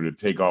be able to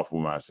take off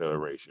with my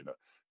acceleration.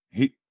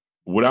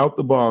 Without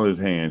the ball in his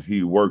hands,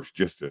 he works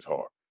just as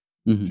hard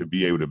to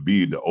be able to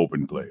be the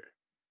open player.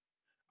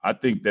 I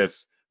think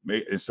that's,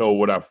 and so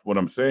what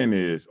I'm saying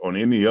is, on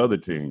any other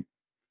team,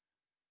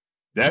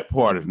 that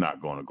part is not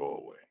going to go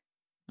away.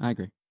 I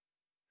agree.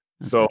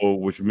 So,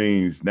 which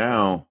means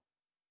now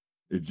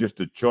it's just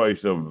a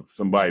choice of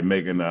somebody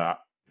making the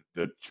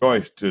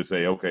choice to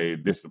say, okay,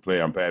 this is the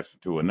player I'm passing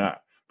to or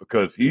not,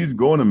 because he's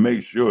going to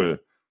make sure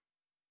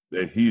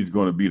that he's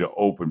going to be the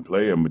open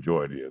player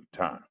majority of the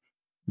time.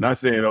 Not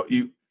saying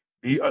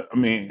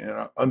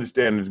I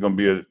understand there's going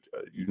to be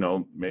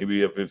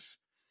maybe if it's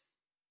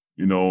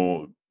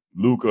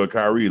Luka or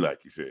Kyrie,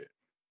 like you said,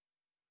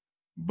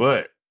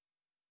 but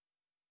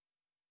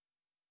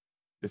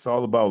it's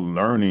all about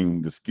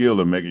learning the skill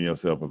of making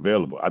yourself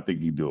available. I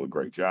think you do a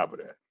great job of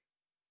that.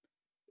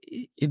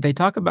 They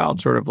talk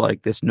about sort of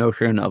like this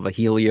notion of a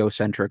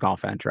heliocentric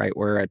offense, right?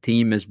 Where a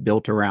team is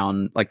built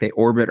around, like they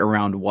orbit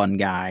around one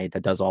guy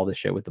that does all this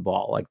shit with the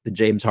ball, like the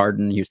James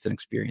Harden Houston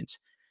experience.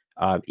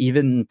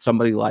 Even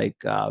somebody like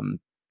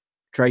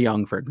Trae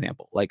Young, for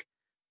example. Like,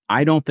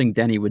 I don't think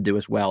Denny would do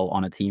as well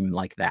on a team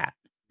like that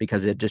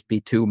because it'd just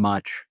be too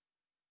much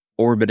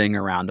orbiting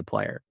around a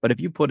player. But if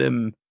you put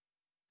him,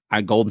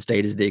 Golden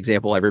State is the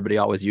example everybody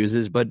always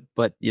uses, but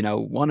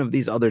one of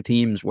these other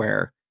teams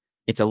where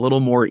it's a little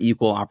more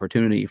equal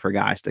opportunity for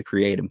guys to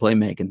create and play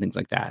make and things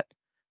like that.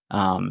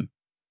 I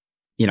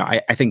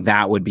think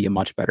that would be a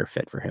much better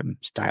fit for him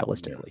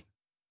stylistically.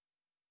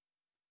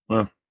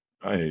 Yeah. Well,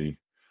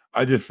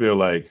 I just feel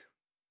like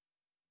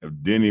if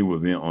Denny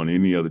was on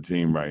any other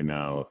team right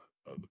now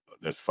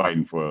that's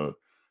fighting for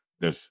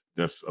that's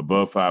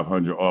above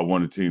 500 or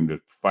one of the team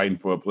that's fighting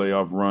for a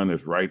playoff run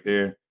that's right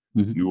there,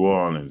 New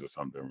Orleans or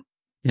something.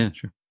 Yeah,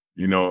 sure.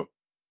 He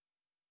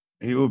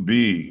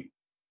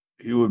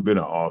would have been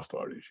an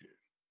all-star this year.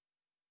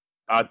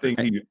 I think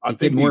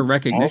more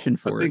recognition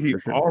for it. I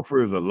think he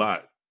offers a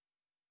lot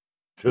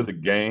to the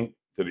game,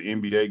 to the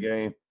NBA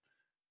game,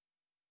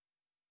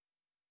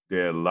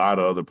 that a lot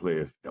of other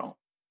players don't.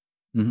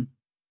 Mm-hmm.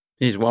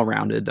 He's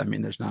well-rounded. I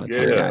mean, there's not a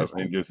ton of guys.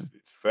 And it's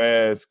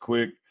fast,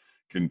 quick,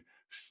 can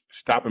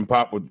stop and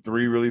pop with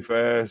three really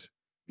fast,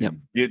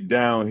 get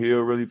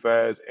downhill really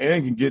fast,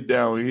 and can get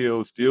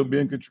downhill, still be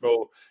in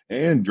control,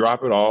 and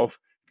drop it off,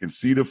 can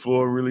see the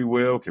floor really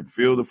well, can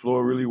feel the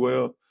floor really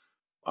well.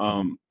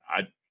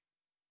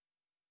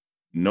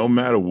 No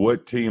matter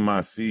what team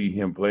I see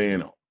him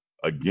playing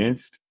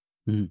against,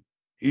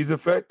 he's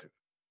effective.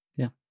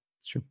 Yeah,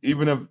 it's true.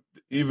 Even if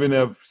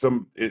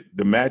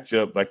the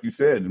matchup, like you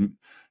said,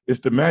 it's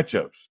the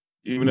matchups.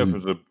 Even if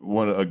it's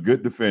a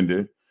good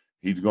defender,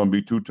 he's going to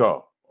be too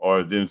tall,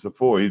 or then it's a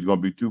four, he's going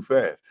to be too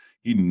fast.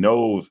 He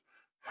knows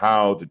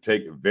how to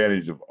take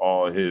advantage of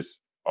all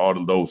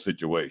of those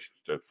situations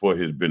for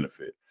his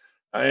benefit.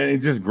 And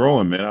he's just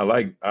growing,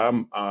 man.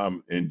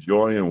 I'm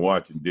enjoying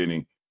watching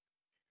Denny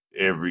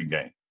every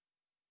game.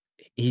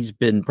 He's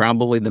been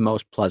probably the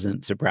most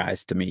pleasant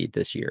surprise to me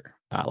this year.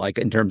 Like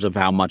in terms of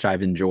how much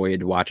I've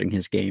enjoyed watching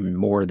his game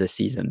more this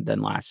season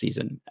than last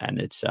season. And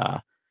it's,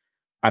 I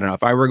don't know,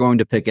 if I were going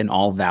to pick an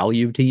all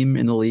value team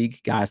in the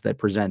league, guys that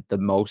present the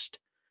most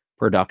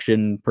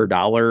production per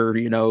dollar,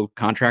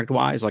 contract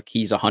wise, like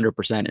he's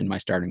 100% in my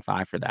starting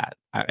five for that.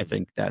 I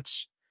think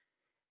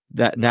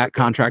that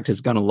contract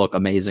is going to look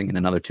amazing in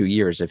another 2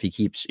 years if he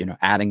keeps,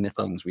 adding the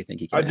things we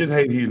think he can. I just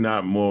hate he's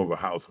not more of a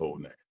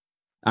household name.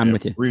 I'm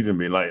with you. Reason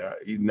being, like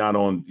he's not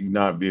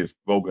being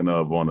spoken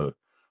of on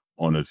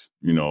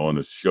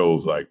the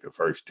shows like the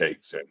First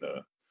Takes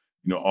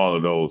and all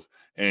of those.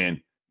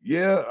 And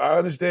yeah, I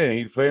understand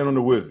he's playing on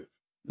the Wizards,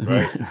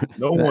 right?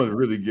 No one's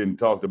really getting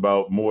talked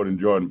about more than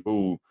Jordan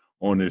Poole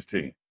on this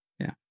team.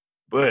 Yeah,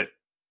 but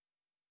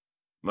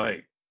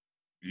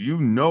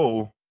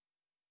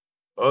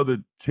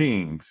other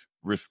teams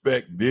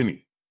respect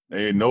Denny.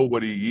 They know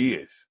what he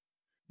is.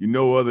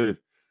 Other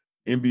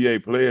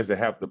NBA players that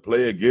have to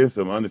play against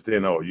him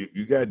understand,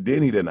 you got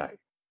Denny tonight,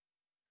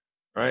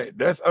 right?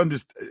 That's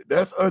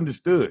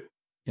understood.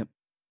 Yep.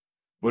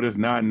 But it's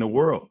not in the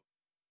world.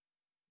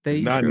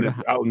 It's not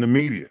out in the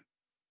media.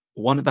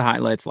 One of the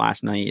highlights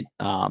last night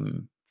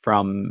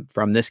from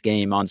this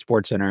game on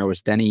SportsCenter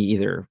was Denny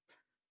either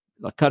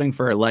cutting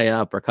for a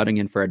layup or cutting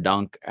in for a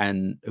dunk,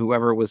 and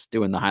whoever was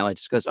doing the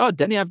highlights just goes, "Oh,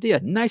 Denny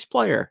Avdia, nice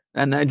player,"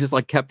 and then just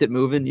kept it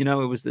moving. It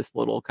was this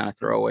little kind of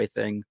throwaway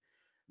thing,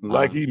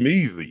 like he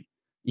measly.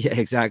 Yeah,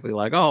 exactly.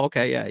 Like, oh,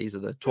 okay, yeah, he's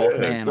the 12th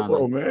man. Come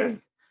on,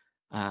 man.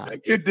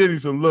 Get Denny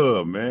some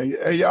love, man.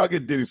 Hey, y'all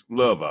get Denny some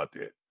love out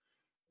there.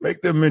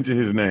 Make them mention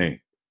his name.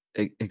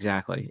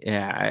 Exactly.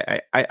 Yeah,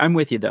 I'm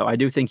with you though. I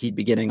do think he'd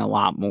be getting a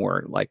lot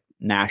more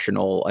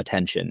national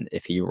attention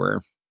if he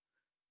were,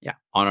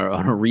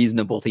 on a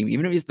reasonable team.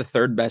 Even if he's the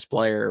third best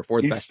player or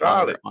fourth best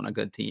player on a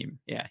good team.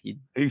 Yeah,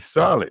 he's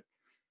solid.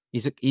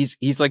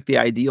 He's like the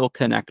ideal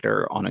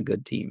connector on a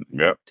good team.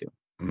 Yep. Too.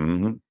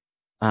 Mm-hmm.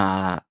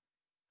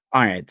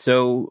 All right.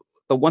 So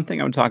the one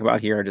thing I would talk about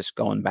here, just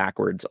going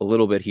backwards a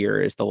little bit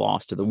here, is the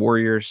loss to the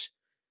Warriors.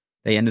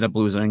 They ended up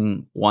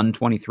losing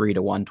 123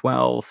 to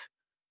 112.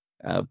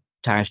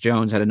 Tyus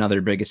Jones had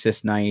another big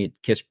assist night.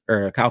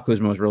 Kyle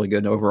Kuzma was really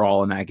good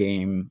overall in that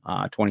game.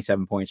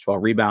 27 points,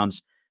 12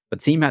 rebounds. But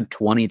the team had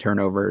 20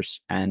 turnovers,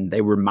 and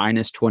they were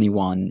minus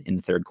 21 in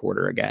the third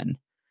quarter again.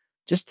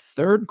 Just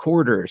third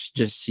quarters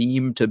just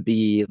seem to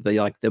be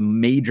the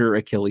major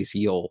Achilles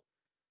heel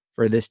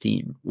for this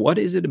team. What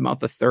is it about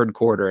the third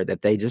quarter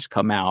that they just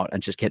come out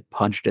and just get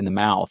punched in the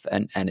mouth,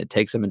 and it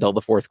takes them until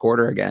the fourth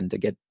quarter again to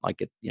get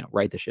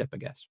right the ship, I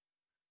guess?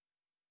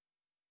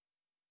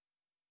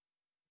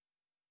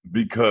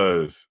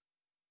 Because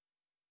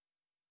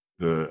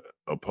the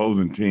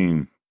opposing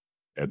team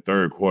at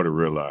third quarter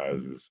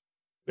realizes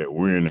that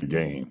we're in a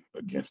game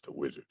against the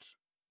Wizards.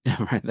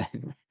 Right.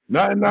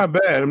 Not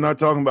bad. I'm not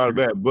talking about it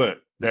bad,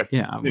 but that's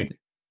yeah.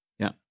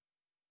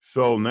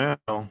 So now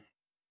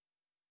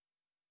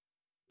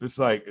it's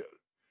like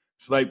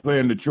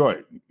playing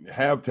Detroit.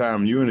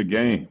 Halftime, you're in a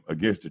game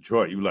against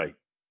Detroit. You like,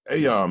 hey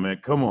y'all, man,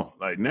 come on.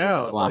 Like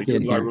now, Lock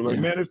in here. We're like,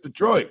 man, it's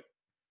Detroit.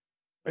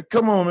 Like,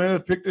 come on, man,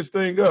 let's pick this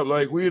thing up.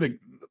 Like we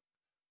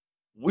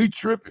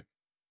tripping.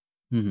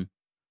 Mm-hmm.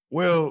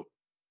 Well,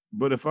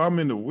 but if I'm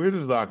in the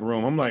Wizards locker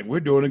room, I'm like, we're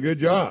doing a good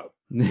job.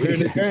 We're in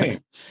the game.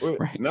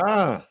 Right.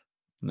 Nah.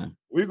 No.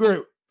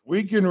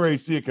 We getting ready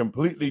to see a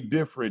completely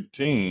different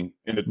team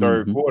in the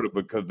third quarter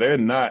because they're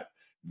not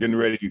getting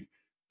ready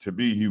to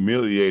be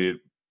humiliated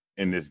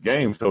in this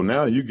game. So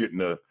now you're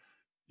getting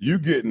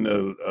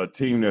a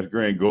team that's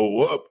going to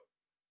go up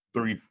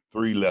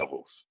three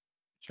levels.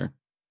 Sure.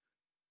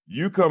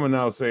 You coming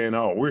out saying,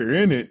 "Oh, we're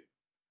in it,"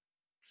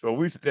 so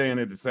we staying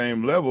at the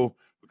same level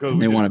because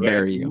they want to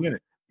bury you.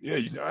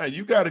 Yeah,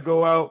 you got to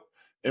go out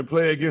and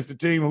play against the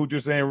team who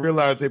just ain't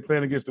realize they're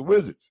playing against the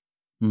Wizards.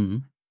 Mm-hmm.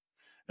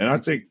 And I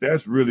think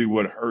that's really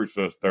what hurts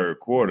us third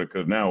quarter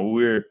because now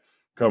we're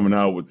coming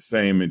out with the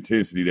same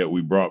intensity that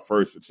we brought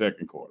first and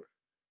second quarter,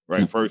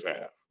 right? First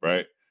half,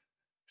 right?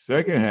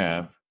 Second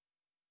half,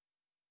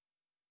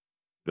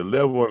 the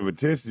level of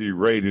intensity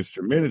raises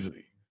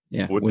tremendously.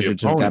 Yeah,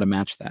 Wizards have got to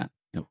match that.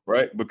 Yep.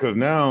 Right? Because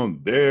now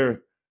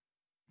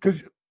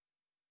because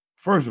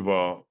first of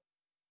all,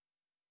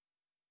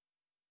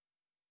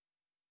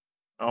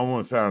 I don't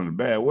want to sound in a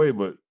bad way,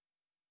 but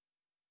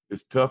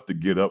it's tough to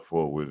get up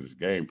for a Wizards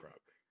game probably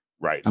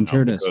right I'm now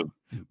sure it is.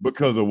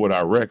 Because of what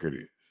our record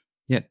is.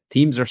 Yeah,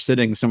 teams are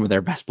sitting some of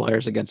their best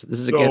players against it. This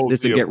is a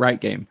get right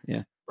game.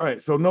 Yeah.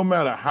 Right. So no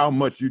matter how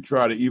much you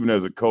try to, even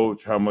as a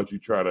coach, how much you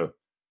try to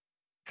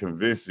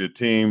convince your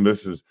team,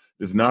 it's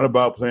not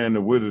about playing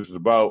the Wizards, it's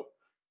about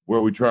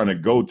where we're trying to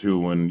go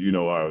to and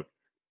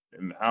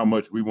and how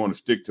much we want to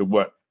stick to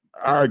what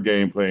our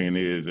game plan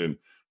is and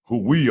who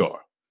we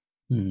are.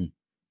 Mm-hmm.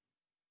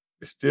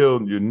 It's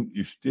still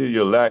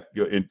you lack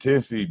your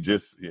intensity,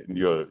 just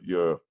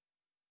your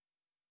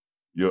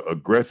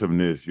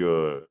aggressiveness,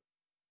 your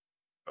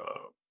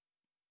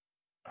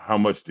how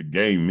much the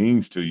game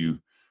means to you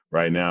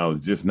right now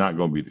is just not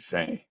going to be the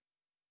same.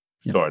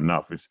 Starting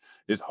off,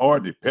 it's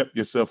hard to pep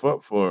yourself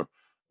up for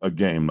a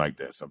game like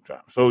that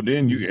sometimes. So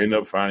then you end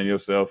up finding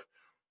yourself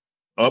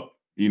up,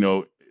 in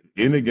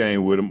the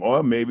game with them,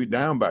 or maybe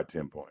down by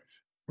 10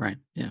 points. Right.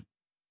 Yeah.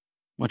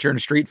 Once you're in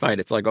a street fight,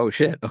 it's like, oh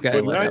shit.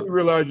 Okay. But now you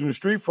realize in the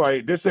street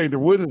fight, this ain't the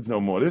Wizards no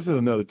more. This is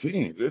another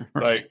team. It's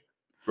like,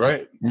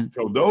 right? Yeah.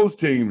 So those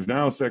teams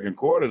now, second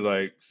quarter,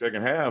 like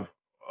second half,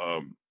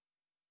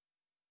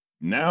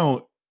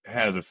 now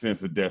has a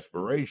sense of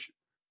desperation.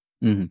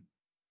 Mm-hmm.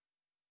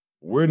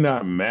 We're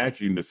not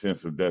matching the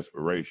sense of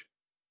desperation.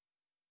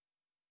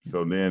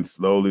 So then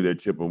slowly they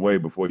chip away.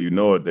 Before you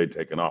know it, they're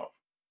taking off.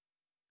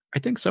 I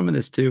think some of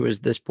this too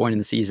is this point in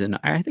the season.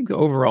 I think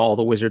overall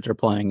the Wizards are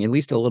playing at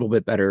least a little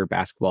bit better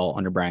basketball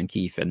under Brian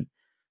Keefe, and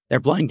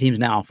they're playing teams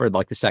now for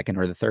like the second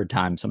or the third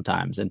time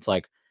sometimes. And it's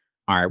like,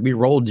 all right, we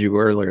rolled you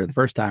earlier the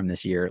first time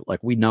this year.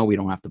 Like we know we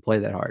don't have to play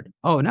that hard.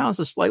 Oh, now it's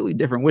a slightly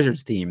different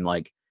Wizards team.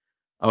 Like,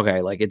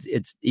 okay, like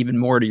it's even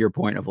more to your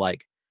point of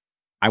like,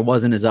 I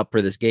wasn't as up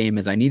for this game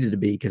as I needed to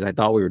be because I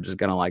thought we were just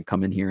gonna like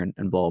come in here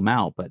and blow them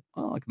out. But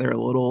like they're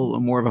a little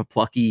more of a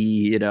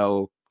plucky,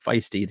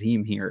 feisty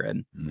team here,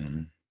 and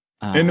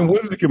and the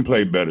Wizards can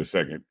play better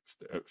second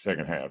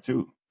half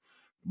too.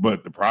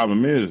 But the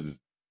problem is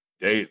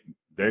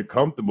they're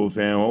comfortable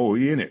saying, "Oh,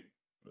 we in it.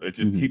 Let's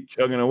just keep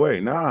chugging away."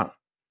 Nah,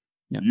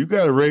 you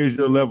got to raise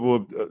your level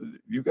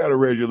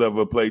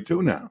of play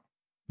too now,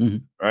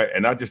 right?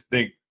 And I just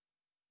think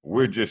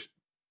we're just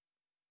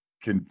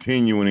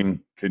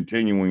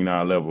continuing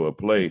our level of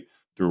play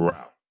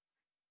throughout.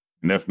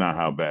 And that's not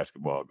how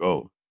basketball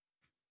goes.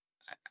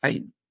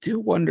 I do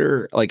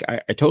wonder, like, I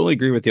totally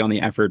agree with you on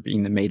the effort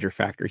being the major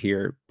factor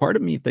here. Part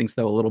of me thinks,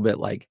 though, a little bit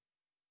like,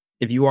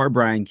 if you are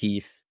Brian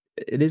Keefe,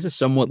 it is a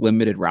somewhat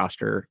limited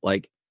roster.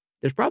 Like,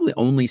 there's probably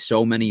only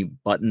so many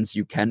buttons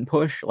you can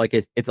push. Like,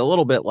 it's a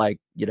little bit like,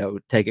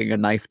 taking a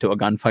knife to a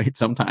gunfight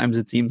sometimes,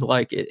 it seems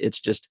like. It's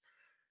just,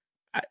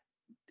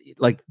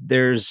 like,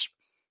 there's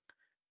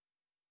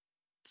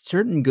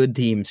certain good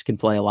teams can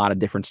play a lot of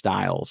different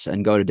styles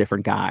and go to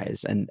different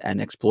guys and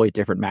exploit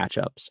different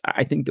matchups.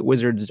 I think the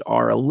Wizards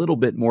are a little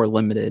bit more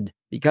limited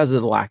because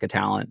of the lack of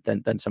talent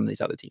than some of these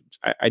other teams.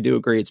 I do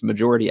agree it's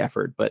majority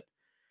effort, but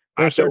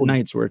there are certain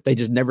nights where they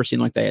just never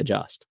seem like they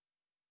adjust.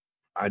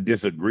 I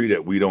disagree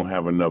that we don't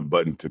have enough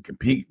button to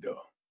compete,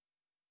 though.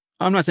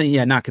 I'm not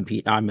saying, not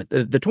compete.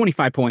 The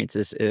 25 points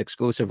is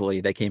exclusively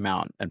they came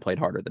out and played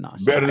harder than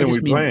us. Better than we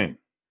playing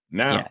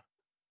now.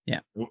 Yeah.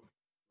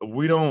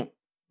 We don't.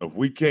 If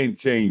we can't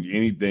change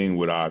anything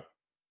with our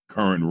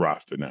current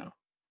roster now,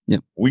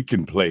 we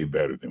can play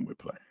better than we're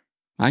playing.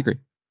 I agree.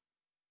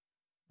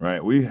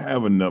 Right? We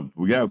have enough.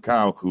 We have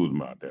Kyle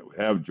Kuzma out there. We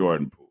have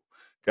Jordan Poole.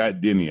 Got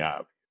Denny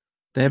Ivey.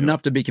 They have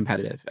enough to be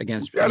competitive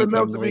against. Got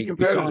enough to be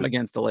competitive. We saw it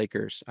against the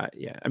Lakers. I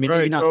mean,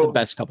 maybe not the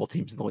best couple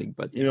teams in the league,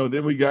 but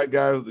then we got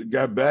guys.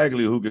 Got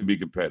Bagley who can be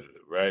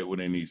competitive, right? When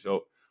they need.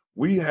 So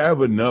we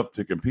have enough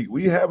to compete.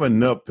 We have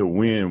enough to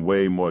win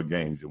way more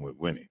games than we're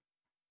winning.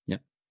 Yeah.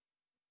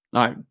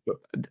 I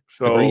agreed.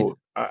 So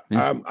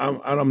Yeah,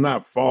 I'm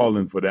not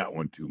falling for that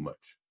one too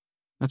much.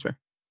 that's fair.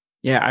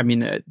 Yeah, I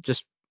mean,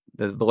 just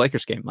the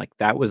Lakers game, like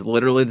that was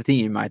literally the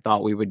team I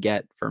thought we would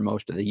get for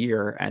most of the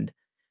year, and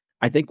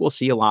I think we'll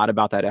see a lot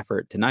about that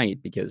effort tonight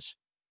because,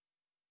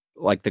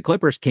 like, the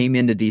Clippers came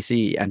into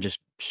DC and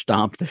just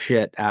stomped the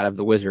shit out of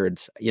the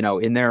Wizards,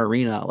 in their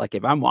arena. Like,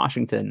 if I'm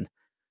Washington,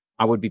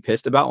 I would be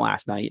pissed about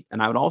last night,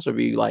 and I would also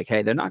be like,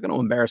 hey, they're not going to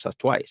embarrass us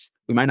twice.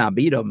 We might not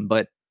beat them,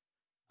 but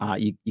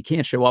you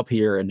can't show up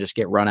here and just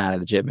get run out of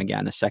the gym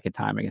again a second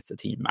time against the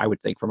team. I would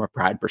think from a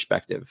pride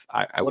perspective,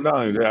 I Well, would. not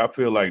only that, I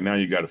feel like now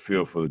you got to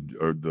feel for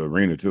the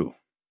arena too.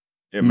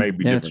 It may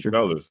be Yeah, that's different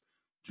true. colors,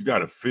 but you got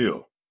to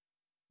feel.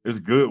 It's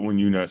good when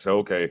you not say,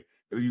 okay,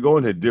 you go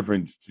into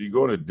different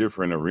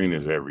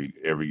arenas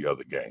every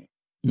other game.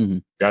 Hmm.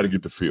 Got to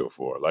get the feel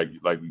for it. Like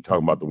we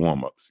talking about the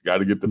warm ups. Got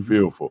to get the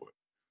feel for it.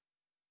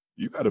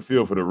 You got to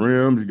feel for the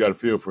rims. You got to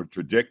feel for the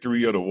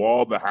trajectory of the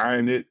wall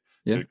behind it,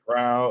 Yeah. the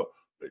crowd.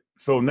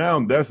 So now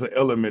that's an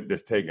element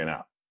that's taken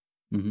out.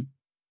 Hmm.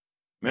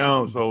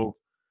 Now, so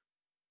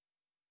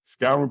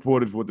scout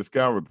report is what the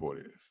scout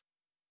report is.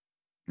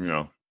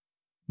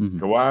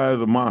 Kawhi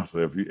is a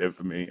monster.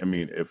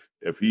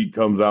 If he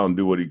comes out and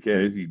do what he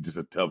can, he's just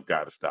a tough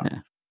guy to stop. Yeah.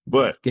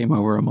 But Game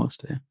over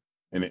almost. Yeah.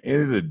 in the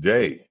end of the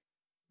day,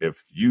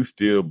 if you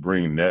still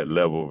bring that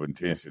level of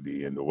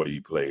intensity in the way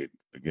you played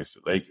against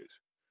the Lakers,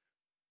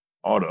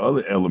 all the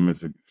other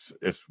elements,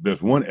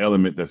 there's one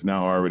element that's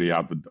now already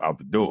out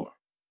the door.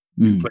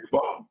 You play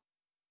ball.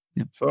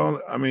 Yep.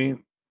 So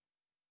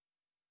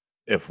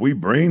if we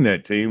bring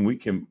that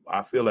team,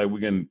 I feel like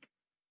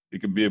it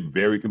could be a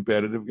very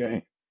competitive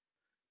game.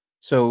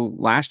 So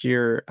last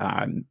year,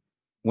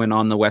 went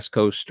on the West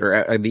Coast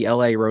or the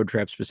LA road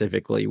trip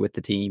specifically with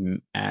the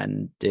team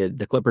and did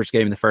the Clippers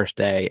game the first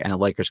day and the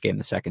Lakers game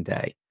the second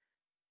day.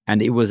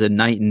 And it was a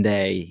night and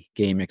day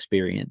game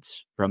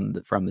experience from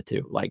the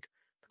two. Like,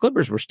 the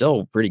Clippers were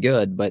still pretty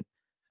good, but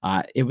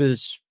it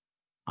was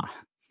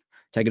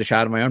taking a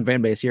shot at my own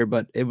fan base here,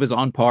 but it was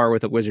on par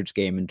with the Wizards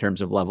game in terms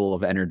of level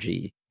of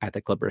energy at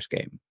the Clippers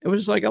game. It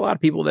was like a lot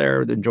of people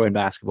there enjoying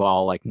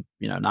basketball, like,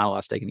 not a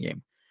lot stake in the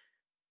game.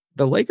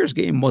 The Lakers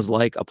game was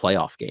like a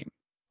playoff game.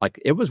 Like,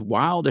 it was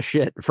wild as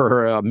shit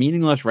for a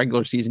meaningless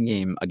regular season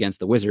game against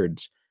the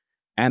Wizards.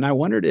 And I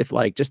wondered if,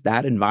 like, just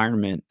that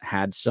environment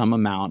had some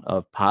amount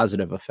of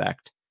positive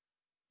effect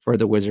for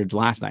the Wizards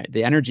last night.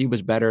 The energy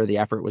was better. The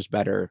effort was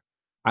better.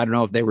 I don't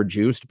know if they were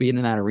juiced being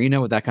in that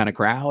arena with that kind of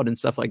crowd and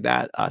stuff like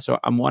that. So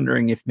I'm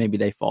wondering if maybe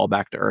they fall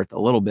back to earth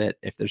a little bit,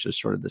 if there's just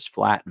sort of this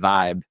flat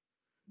vibe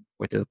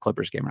with the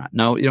Clippers game or not.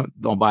 No, you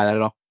don't buy that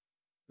at all?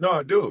 No,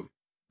 I do.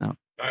 No.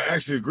 I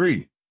actually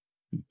agree.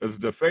 Because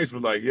the face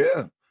was like,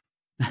 yeah,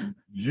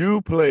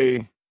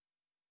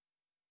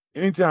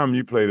 anytime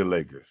you play the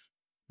Lakers,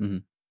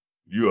 you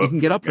can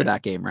get up for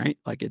that game, right?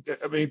 Like, it's.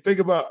 I mean, think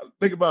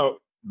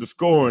about the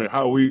scoring.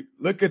 How we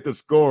look at the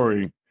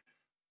scoring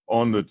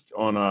on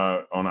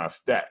our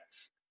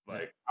stats.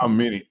 Like, how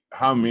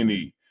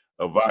many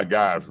of our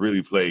guys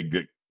really played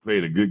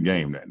a good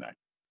game that night?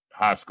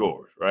 High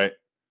scores, right?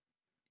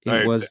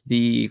 It was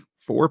the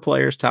 4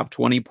 players top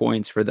 20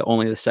 points for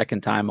only the second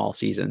time all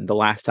season. The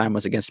last time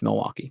was against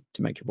Milwaukee,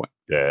 to make your point.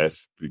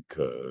 That's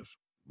because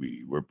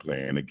we were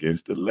playing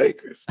against the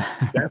Lakers.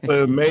 That's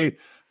what made.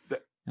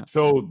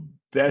 So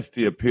that's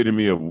the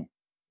epitome of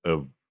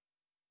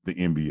the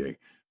NBA.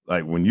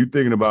 Like, when you're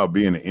thinking about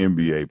being an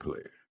NBA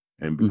player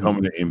and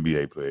becoming an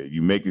NBA player,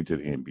 you make it to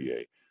the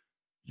NBA.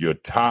 Your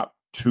top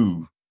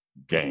 2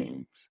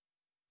 games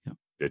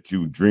that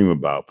you dream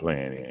about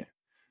playing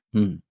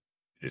in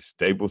is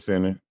Staples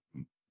Center,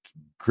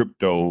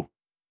 Crypto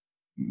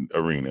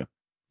Arena,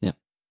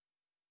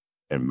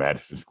 and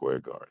Madison Square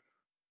Garden.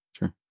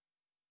 Sure.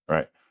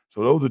 Right.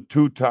 So those are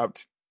 2 top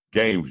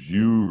games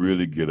you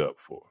really get up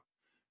for.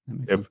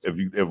 If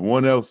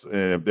one else,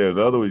 and if there's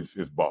other,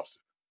 it's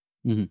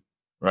Boston.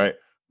 Right.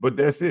 But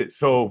that's it.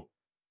 So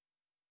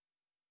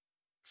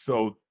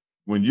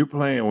when you're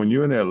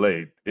in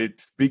LA,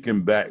 it's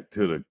speaking back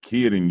to the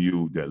kid in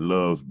you that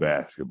loves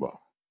basketball.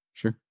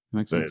 Sure.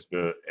 Makes sense.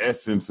 The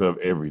essence of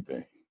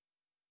everything.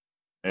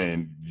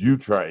 And you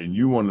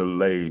want to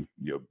lay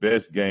your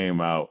best game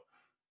out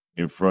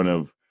in front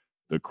of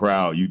the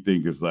crowd you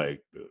think is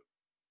like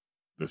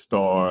the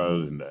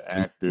stars and the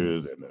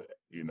actors and the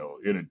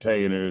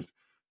entertainers.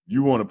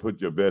 You want to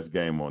put your best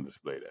game on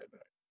display that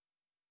night.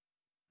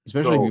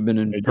 Especially if you've been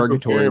in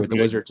purgatory with the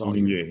Wizards all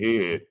year. In your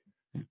head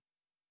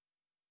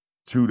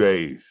 2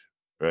 days,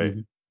 right?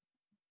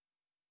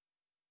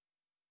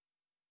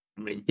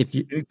 I mean,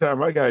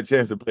 anytime I got a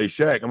chance to play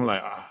Shaq, I'm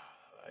like,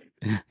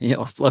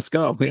 let's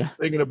go. Yeah.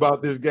 Thinking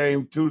about this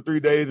game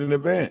 2-3 days in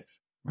advance.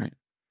 Right.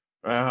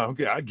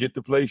 Okay, I get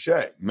to play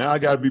Shaq. Now I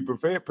got to be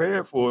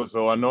prepared for it.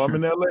 So I know I'm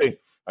in LA.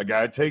 I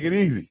got to take it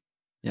easy.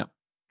 Yeah.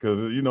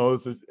 Because,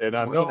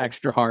 I know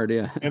extra hard.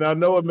 Yeah. And I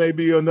know it may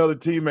be another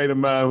teammate of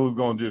mine who's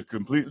going to just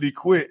completely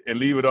quit and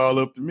leave it all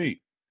up to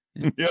me.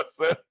 Yeah. You know what I'm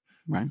saying?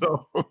 Right.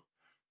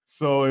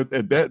 So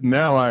at that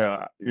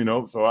now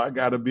so I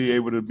got to be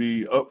able to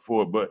be up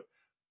for it. But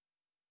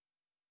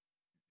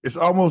it's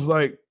almost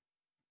like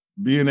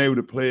being able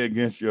to play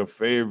against your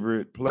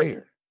favorite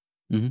player.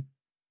 Mm-hmm.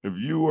 If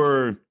you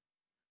were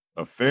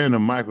a fan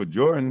of Michael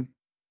Jordan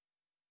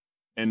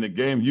and the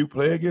game you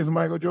play against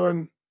Michael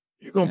Jordan,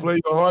 you're going to play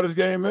your hardest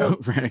game ever.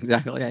 Right,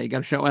 exactly. Yeah, you got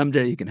to show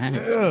MJ you can hang.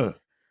 Yeah.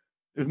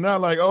 It's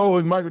not like, oh,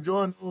 it's Michael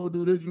Jordan. Oh,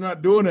 dude, you're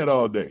not doing that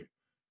all day.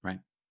 Right.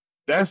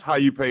 That's how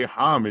you pay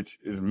homage,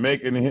 is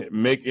making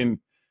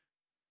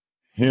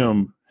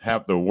him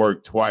have to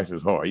work twice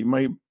as hard. He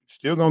may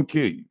still going to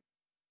kill you.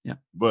 Yeah.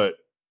 But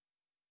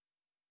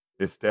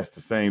that's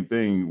the same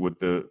thing with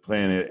the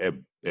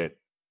playing at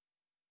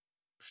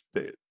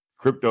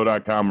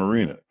Crypto.com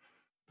Arena,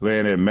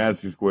 playing at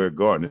Madison Square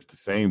Garden. It's the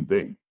same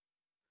thing.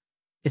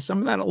 Is some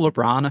of that a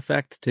LeBron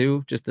effect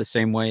too? Just the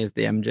same way as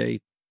the MJ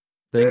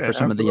thing for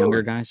some of the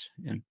younger guys?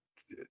 Yeah.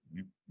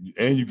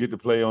 And you get to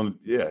play on,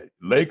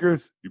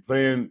 Lakers, you're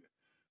playing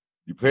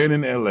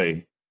in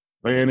LA,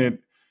 playing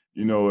it,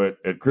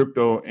 at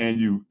Crypto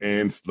and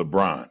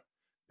LeBron.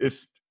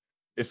 It's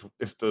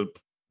the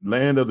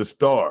land of the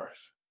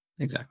stars.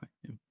 Exactly.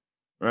 Yeah.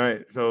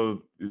 Right.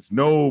 So it's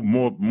no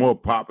more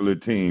popular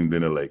team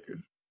than the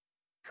Lakers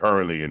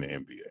currently in the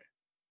NBA.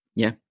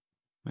 Yeah.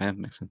 That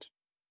makes sense.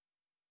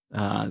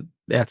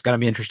 It's got to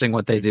be interesting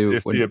what they do.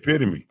 It's the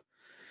epitome.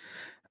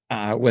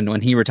 When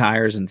he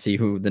retires and see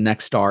who the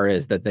next star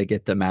is that they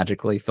get to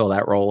magically fill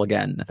that role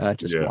again.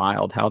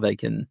 Wild how they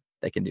can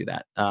do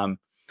that.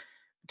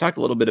 Talked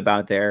a little bit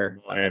about there.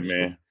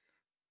 Man.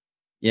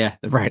 Yeah,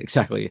 right.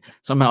 Exactly.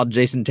 Somehow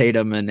Jason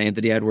Tatum and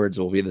Anthony Edwards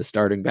will be the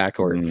starting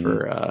backcourt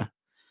for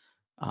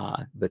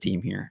the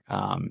team here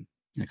in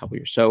a couple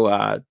years.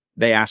 So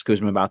they asked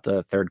Kuzma about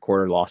the third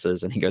quarter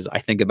losses, and he goes, "I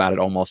think about it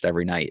almost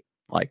every night.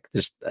 Like,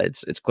 just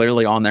it's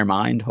clearly on their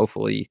mind.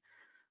 Hopefully,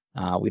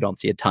 we don't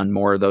see a ton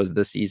more of those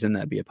this season.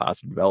 That'd be a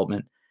positive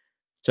development."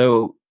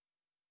 So,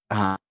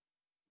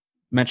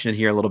 mentioned it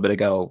here a little bit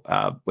ago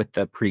with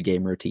the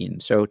pregame routine.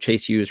 So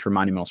Chase Hughes from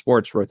Monumental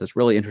Sports wrote this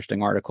really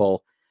interesting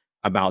article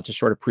about just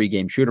sort of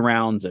pregame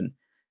shoot-arounds and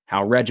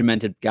how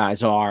regimented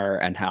guys are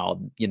and how,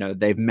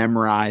 they've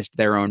memorized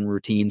their own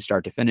routine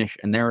start to finish,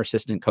 and their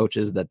assistant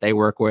coaches that they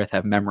work with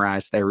have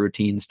memorized their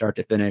routine start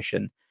to finish.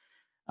 And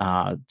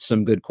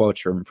some good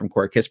quotes from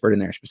Corey Kispert in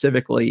there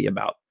specifically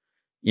about,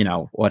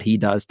 what he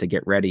does to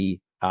get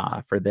ready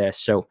for this.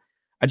 So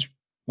I just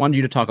wanted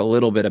you to talk a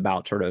little bit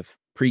about sort of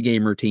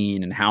pregame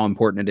routine and how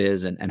important it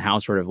is, and how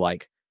sort of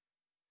like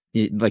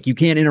you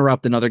can't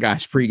interrupt another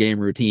guy's pregame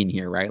routine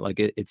here, right? Like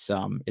it's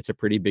a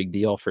pretty big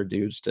deal for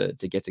dudes to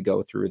get to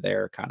go through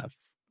their kind of,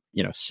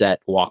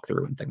 set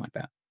walkthrough and thing like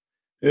that.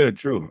 Yeah,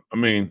 true. I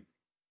mean,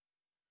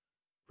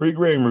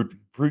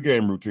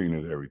 pregame routine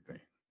is everything.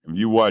 If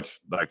you watch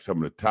like some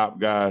of the top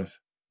guys,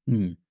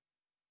 the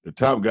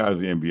top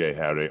guys in the NBA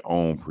have their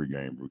own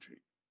pregame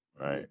routine,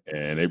 right?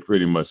 And they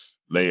pretty much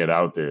lay it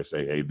out there and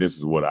say, hey, this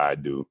is what I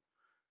do.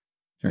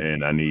 Sure.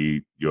 And I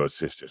need your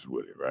assistance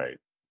with it, right?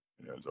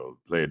 So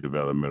player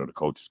development, the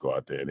coaches go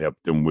out there and help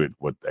them with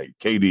what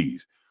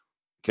KD's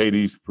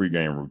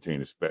pregame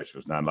routine is special.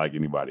 It's not like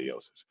anybody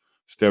else's.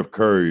 Steph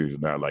Curry is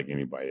not like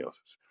anybody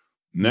else's.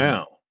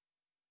 Now,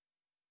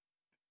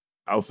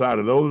 outside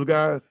of those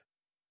guys,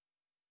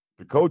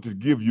 the coaches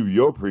give you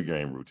your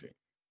pregame routine.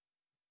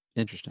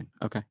 Interesting.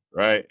 Okay.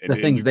 Right. And the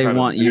things they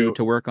want you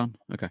to work on.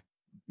 Okay.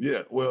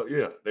 Yeah. Well,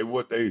 yeah.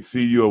 What they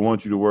see you or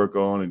want you to work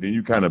on, and then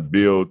you kind of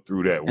build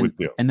through that with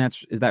them. And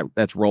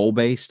that's role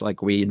based.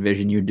 Like, we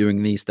envision you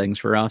doing these things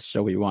for us,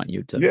 so we want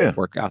you to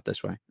work out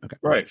this way. Okay.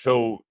 Right.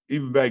 So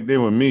even back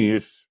then with me,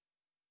 it's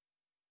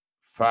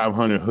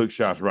 500 hook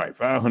shots right,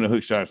 500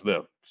 hook shots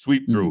left,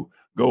 sweep through,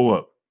 go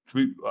up,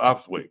 sweep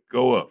opposite,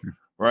 go up.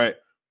 Right.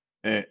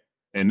 And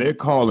they're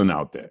calling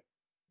out that,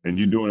 and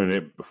you're doing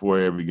it before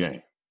every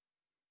game,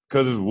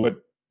 because it's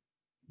what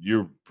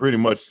you're pretty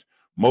much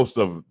most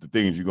of the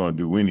things you're going to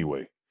do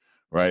anyway,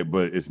 right?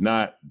 But it's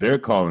not, they're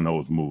calling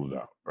those moves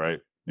out, right?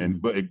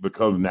 But it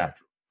becomes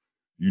natural.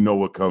 You know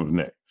what comes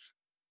next.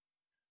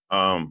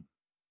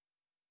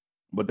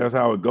 But that's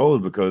how it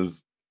goes,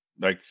 because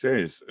like you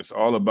said, it's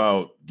all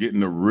about getting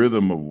the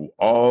rhythm of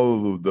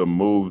all of the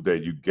moves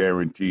that you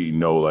guarantee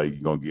like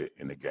you're going to get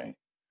in the game,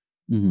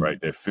 right?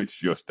 That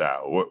fits your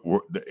style.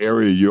 What the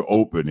area you're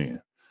open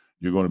in,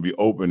 you're going to be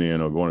open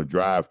in or going to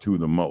drive to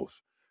the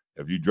most.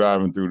 If you're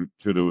driving through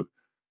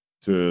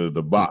to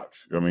the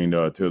box, to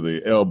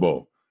the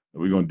elbow,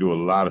 we're going to do a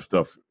lot of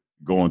stuff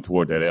going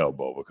toward that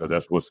elbow, because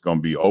that's what's going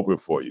to be open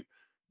for you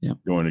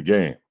during the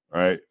game,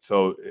 right?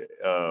 So,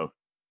 so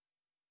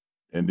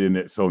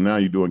now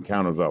you're doing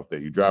counters off there.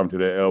 You're driving to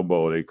that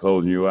elbow, they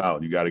closing you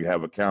out. You got to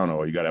have a counter,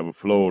 or you got to have a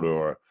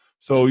floater,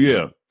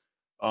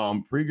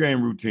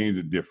 pregame routines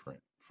are different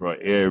for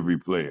every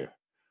player,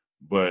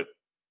 but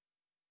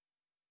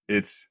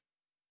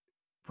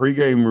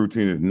pregame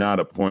routine is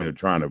not a point of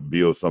trying to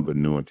build something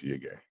new into your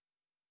game.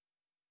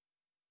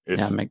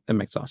 That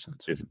makes all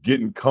sense. It's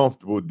getting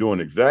comfortable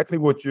doing exactly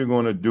what you're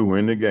going to do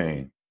in the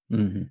game,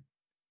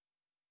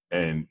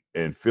 and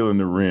filling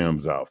the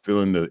rims out,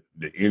 filling the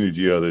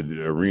energy of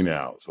the arena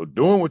out. So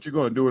doing what you're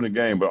going to do in the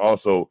game, but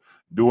also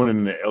doing it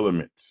in the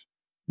elements,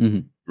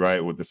 right,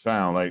 with the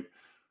sound. Like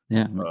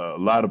Yeah. a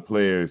lot of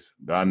players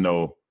that I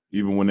know,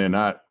 even when they're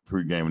not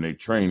pre-gaming, they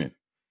training,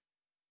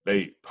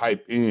 they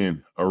pipe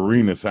in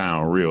arena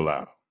sound real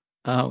loud.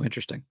 Oh,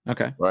 interesting.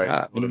 Okay.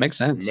 Right. It makes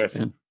sense. Yeah.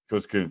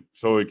 Because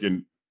so it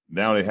can,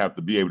 now they have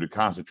to be able to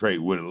concentrate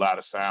with a lot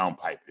of sound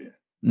piped in.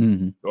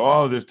 Mm-hmm. So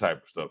all this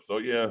type of stuff. So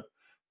yeah,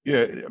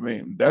 I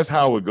mean, that's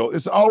how it goes.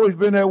 It's always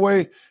been that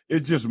way.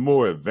 It's just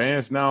more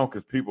advanced now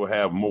because people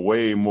have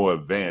way more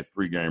advanced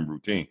pregame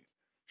routines.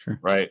 Sure.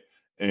 Right.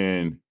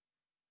 And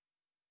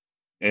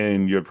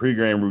your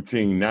pregame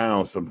routine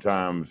now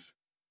sometimes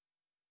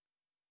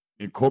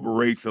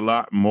incorporates a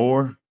lot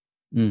more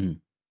Mm-hmm.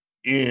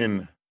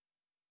 in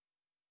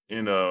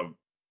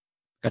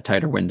a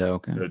tighter window.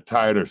 Okay. A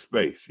tighter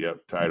space.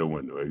 Yep. Tighter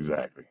window.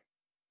 Exactly.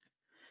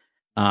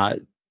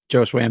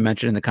 Joe Swam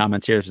mentioned in the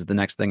comments here, this is the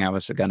next thing I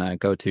was going to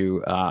go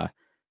to.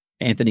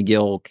 Anthony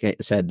Gill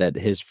said that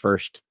his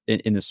first,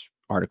 in this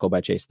article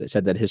by Chase, that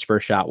said that his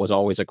first shot was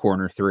always a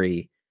corner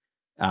three.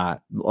 A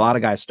lot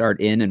of guys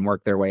start in and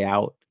work their way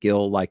out.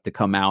 Gill liked to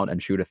come out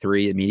and shoot a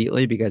three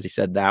immediately because he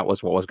said that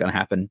was what was going to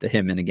happen to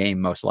him in a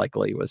game. Most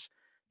likely was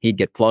he'd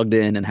get plugged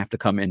in and have to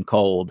come in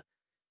cold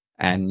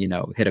and,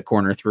 hit a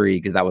corner three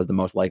because that was the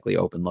most likely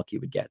open look he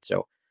would get.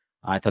 So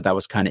I thought that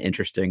was kind of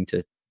interesting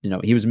to,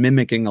 he was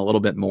mimicking a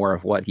little bit more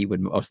of what he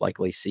would most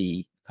likely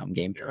see come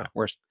game time.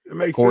 Whereas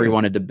Corey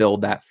wanted to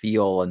build that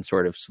feel and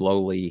sort of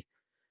slowly,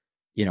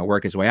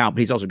 work his way out. But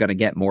he's also going to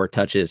get more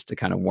touches to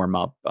kind of warm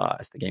up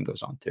as the game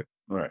goes on too.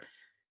 Right.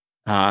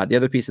 The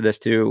other piece of this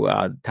too,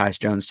 Tyus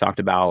Jones talked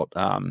about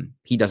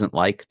he doesn't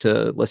like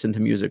to listen to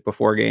music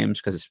before games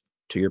because,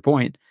 to your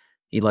point,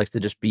 he likes to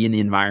just be in the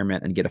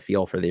environment and get a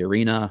feel for the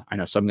arena. I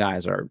know some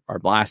guys are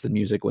blasting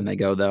music when they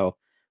go, though.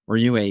 Were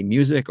you a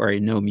music or a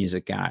no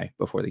music guy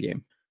before the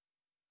game?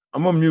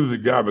 I'm a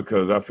music guy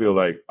because I feel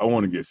like I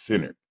want to get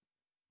centered.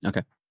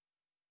 Okay.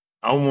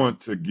 I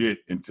want to get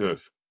into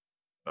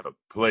a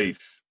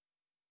place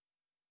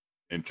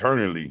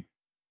internally,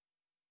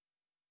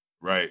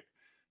 right?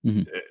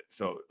 Mm-hmm.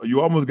 So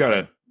you almost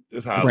gotta,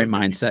 this how right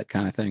mindset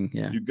kind of thing.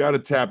 Yeah, you got to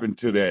tap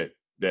into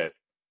that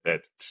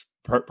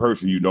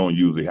person you don't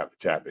usually have to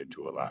tap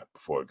into a lot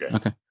before a game.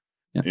 Okay.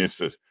 Yeah. It's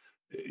just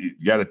you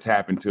got to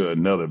tap into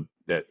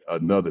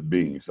another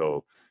being.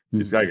 So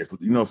it's like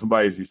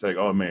somebody you say,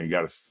 "Oh man, you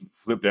got to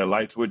flip that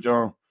light switch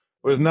on."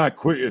 Well, it's not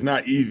quick. It's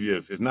not easy.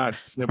 It's not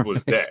simple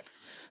as that.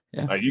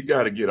 Yeah. Like you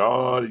got to get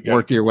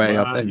work your way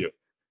up there,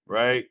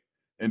 right?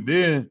 And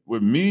then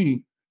with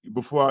me,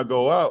 before I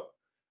go out,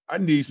 I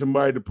need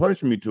somebody to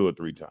punch me 2 or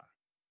 3 times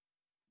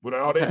with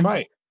all that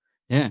might.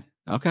 Yeah.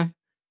 Okay.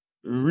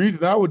 The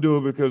reason I would do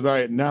it because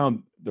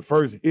the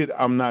first hit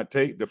I'm not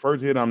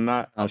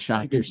I'll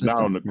shock your system. Not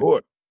on the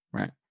court.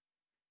 Right.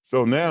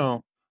 So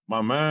now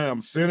my mind,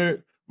 I'm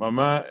centered. My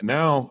mind,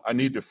 now I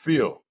need to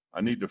feel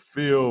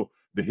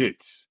the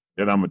hits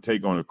that I'm gonna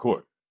take on the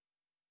court.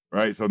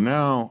 Right. So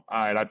now,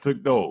 all right, I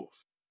took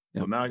those.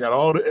 Yep. So now I got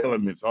all the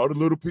elements, all the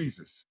little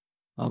pieces.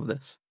 Love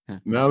this. Yeah.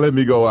 Now let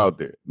me go out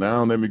there.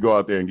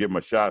 And get my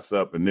shots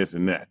up and this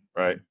and that.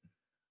 Right.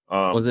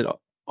 Was it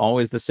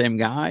always the same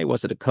guy?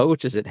 Was it a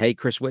coach? Is it, hey,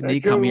 Chris Whitney,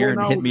 come here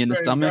and hit me in the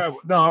stomach? Guy.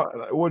 No,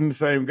 it wasn't the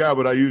same guy,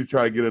 but I usually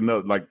try to get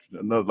another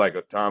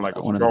a time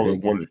like one of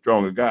the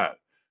stronger guys.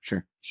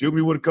 Sure. Shoot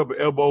me with a couple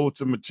elbows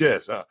to my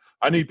chest.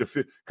 I need to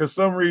feel, because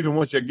some reason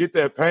once you get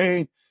that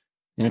pain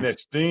and that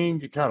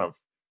sting, it kind of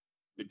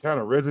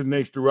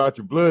resonates throughout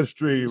your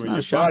bloodstream. It's not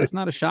a shock. It's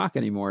not a shock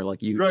anymore.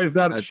 Like you, right? It's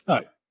not a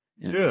shock.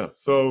 Yeah.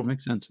 So that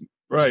makes sense.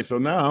 Right. So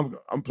now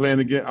I'm playing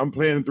again. I'm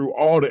playing through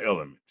all the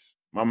elements.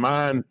 My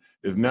mind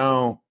is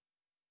now,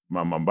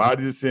 my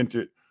body is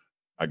centered.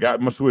 I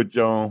got my switch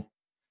on,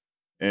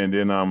 and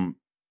then I'm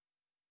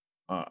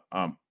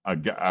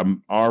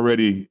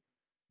already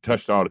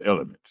touched all the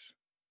elements.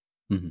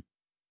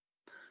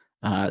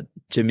 Mm-hmm.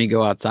 Jimmy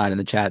Go Outside in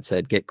the chat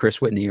said, get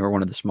Chris Whitney or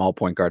one of the small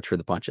point guards for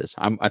the punches.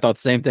 I thought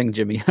the same thing,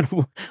 Jimmy. I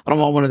don't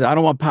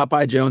want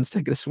Popeye Jones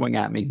taking a swing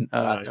at me.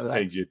 I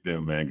can't get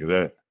them, man,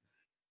 because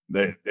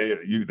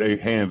they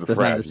hands are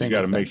fragile. You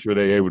got to make sure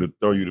they're able to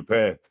throw you the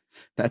pass.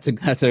 That's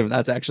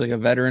actually a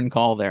veteran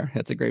call there.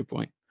 That's a great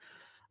point.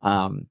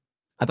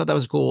 I thought that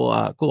was a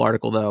cool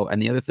article though. And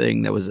the other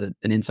thing that was an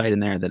insight in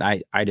there that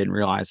I didn't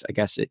realize, I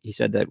guess he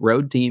said that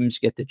road teams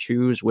get to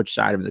choose which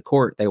side of the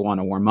court they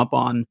want to warm up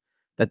on.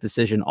 That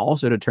decision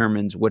also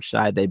determines which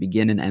side they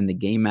begin and end the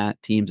game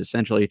at. Teams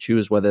essentially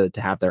choose whether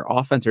to have their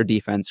offense or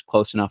defense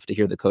close enough to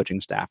hear the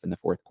coaching staff in the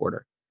fourth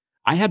quarter.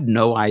 I had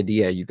no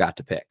idea you got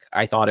to pick.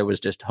 I thought it was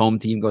just home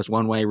team goes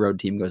one way, road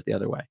team goes the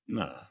other way.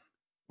 Nah.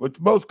 What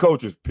most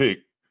coaches pick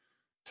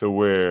to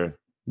where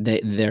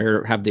they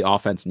have the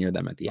offense near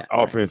them at the end.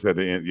 Offense at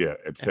the end,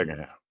 at the second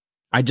half.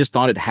 I just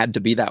thought it had to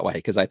be that way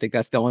because I think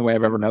that's the only way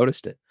I've ever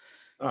noticed it.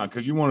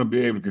 Because you want to be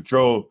able to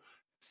control.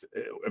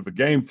 If the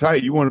game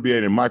tight, you want to be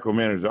able to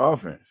micromanage the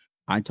offense.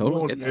 I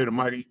totally get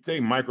that. You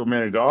can't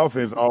micromanage the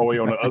offense all the way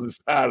on the other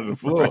side of the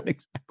floor. Right,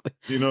 exactly.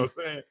 You know what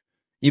I'm saying?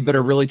 You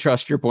better really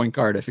trust your point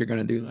guard if you're going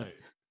to do that.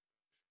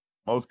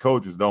 Most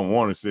coaches don't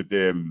want to sit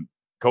there and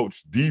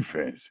coach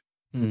defense.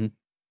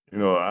 Mm-hmm.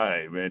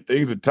 Man,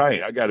 things are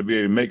tight. I got to be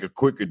able to make a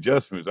quick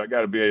adjustments. I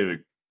got to be able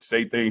to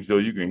say things so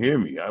you can hear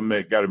me. Got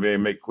to be able to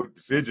make quick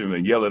decisions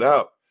and yell it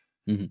out.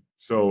 Mm-hmm.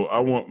 So I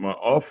want my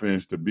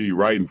offense to be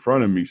right in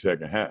front of me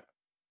second half.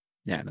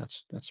 Yeah,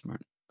 that's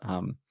smart.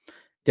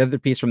 The other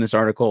piece from this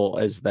article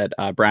is that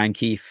Brian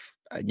Keefe,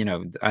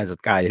 as a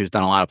guy who's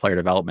done a lot of player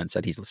development,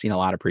 said he's seen a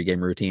lot of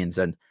pregame routines,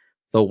 and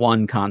the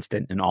one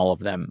constant in all of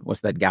them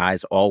was that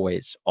guys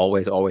always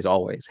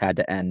had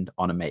to end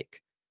on a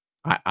make.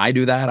 I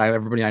do that.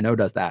 Everybody I know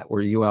does that.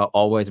 Were you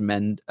always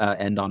end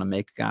on a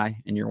make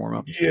guy in your warm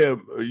up? Yeah,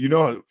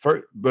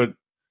 but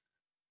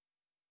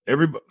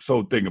everybody.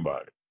 So think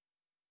about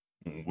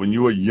it. When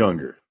you were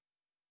younger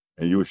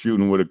and you were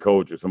shooting with a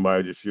coach or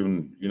somebody just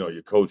shooting,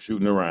 your coach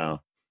shooting around.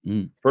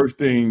 First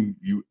thing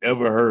you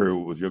ever heard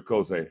was your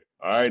coach say,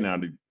 "All right, now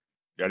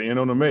got to end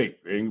on the make.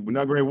 We're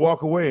not going to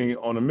walk away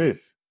on a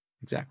miss."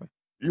 Exactly.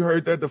 You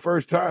heard that the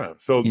first time.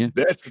 So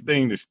that's the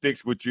thing that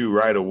sticks with you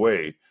right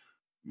away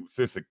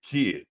since a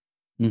kid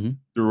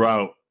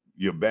throughout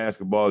your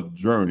basketball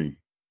journey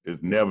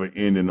is never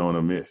ending on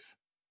a miss.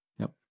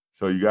 Yep.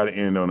 So you got to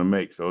end on a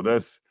make. So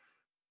that's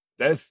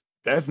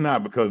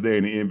not because they're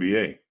in the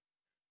NBA.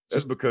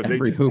 That's because they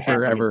just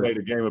happened to play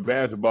the game of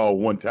basketball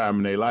one time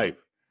in their life.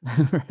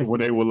 Right. When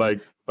they were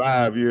like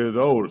 5 years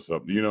old or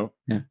something,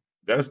 Yeah.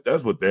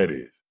 That's what that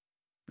is.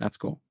 That's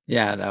cool.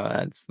 Yeah, no,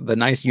 it's the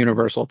nice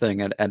universal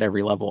thing at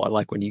every level. I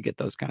like when you get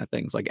those kind of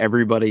things. Like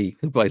everybody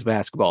who plays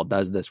basketball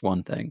does this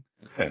one thing.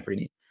 It's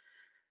pretty neat.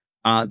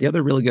 The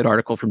other really good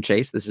article from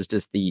Chase, this is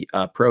just the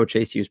Pro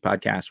Chase Hughes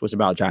podcast, was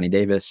about Johnny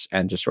Davis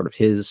and just sort of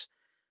his,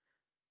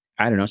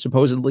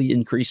 supposedly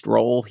increased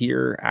role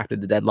here after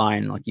the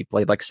deadline. Like he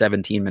played like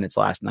 17 minutes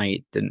last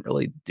night, didn't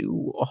really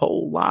do a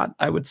whole lot,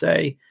 I would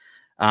say.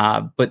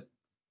 But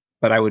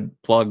I would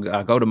plug,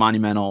 go to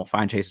Monumental,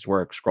 find Chase's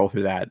work, scroll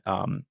through that.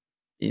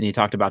 And he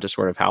talked about just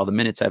sort of how the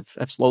minutes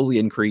have slowly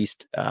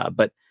increased.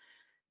 But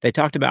they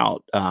talked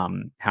about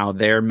how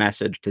their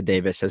message to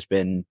Davis has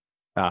been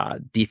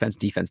defense.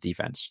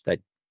 That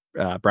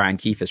Brian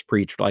Keefe has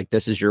preached, like,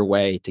 this is your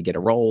way to get a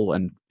role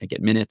and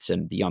get minutes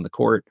and be on the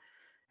court.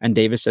 And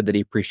Davis said that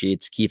he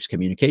appreciates Keefe's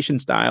communication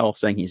style,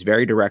 saying he's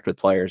very direct with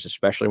players,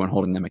 especially when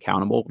holding them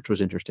accountable, which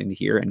was interesting to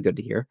hear and good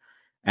to hear.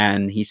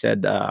 And he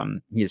said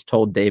he has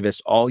told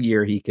Davis all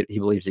year he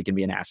believes he can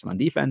be an asset on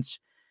defense.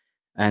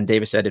 And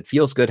Davis said, it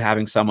feels good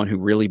having someone who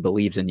really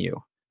believes in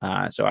you.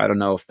 So I don't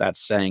know if that's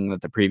saying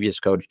that the previous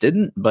coach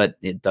didn't, but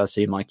it does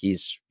seem like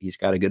he's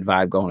got a good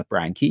vibe going with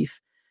Brian Keefe.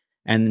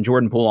 And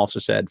Jordan Poole also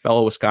said,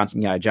 fellow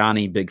Wisconsin guy,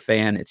 Johnny, big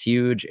fan. It's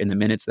huge. In the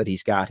minutes that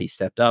he's got, he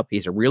stepped up.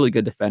 He's a really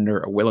good defender,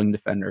 a willing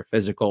defender,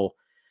 physical.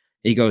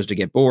 He goes to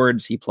get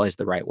boards. He plays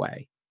the right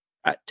way.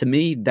 To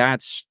me,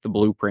 that's the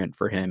blueprint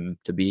for him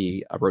to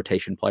be a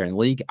rotation player in the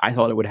league. I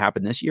thought it would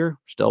happen this year.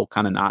 Still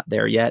kind of not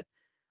there yet.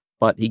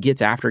 But he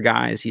gets after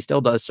guys. He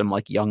still does some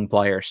like young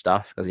player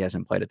stuff because he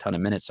hasn't played a ton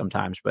of minutes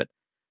sometimes, but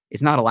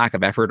it's not a lack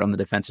of effort on the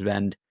defensive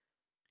end.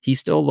 He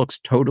still looks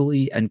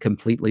totally and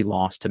completely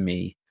lost to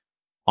me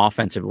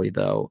offensively,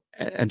 though.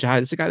 And Jai,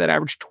 this is a guy that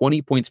averaged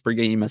 20 points per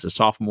game as a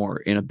sophomore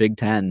in a Big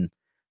Ten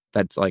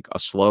that's like a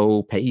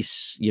slow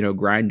pace,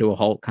 grind to a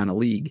halt kind of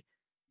league.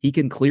 He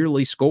can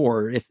clearly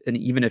score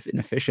even if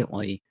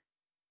inefficiently.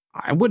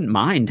 I wouldn't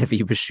mind if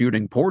he was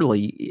shooting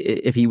poorly,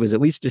 if he was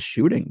at least just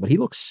shooting, but he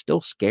looks still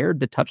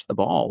scared to touch the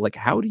ball. Like,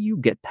 how do you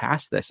get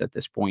past this at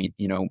this point,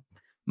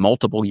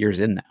 multiple years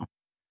in now?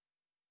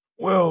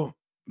 Well,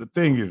 the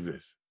thing is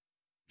this.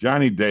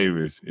 Johnny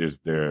Davis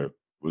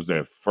was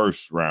their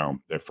first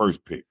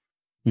pick.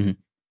 Mm-hmm.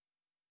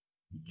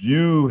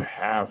 You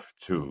have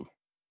to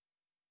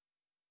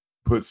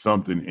put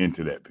something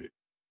into that pick,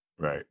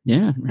 right?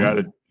 Yeah.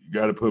 You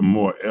got to put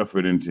more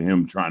effort into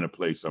him trying to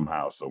play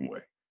somehow, some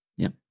way.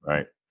 Yeah.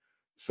 Right.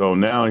 So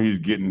now he's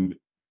getting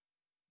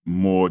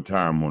more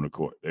time on the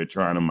court. They're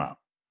trying him out.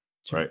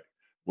 Sure. Right.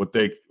 What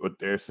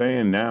they're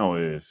saying now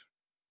is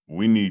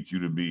we need you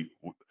to be.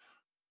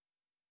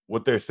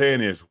 What they're saying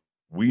is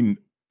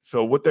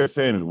what they're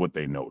saying is what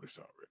they notice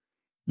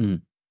already.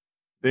 Mm.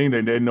 Thing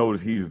that they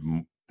notice he's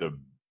the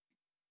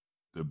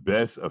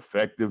best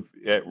effective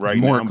at right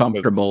now. More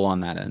comfortable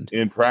on that end.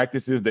 In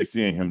practices, they're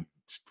seeing him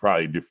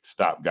probably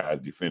stop guys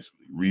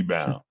defensively,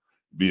 rebound,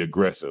 be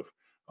aggressive.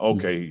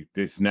 Okay,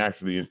 this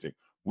naturally instinct.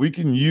 We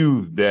can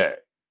use that,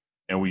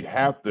 and we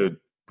have to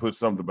put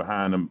something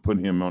behind him,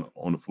 putting him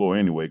on the floor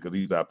anyway, because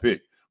he's our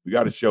pick. We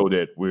got to show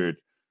that we're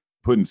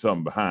putting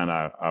something behind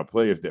our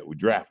players that we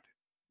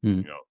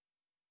drafted.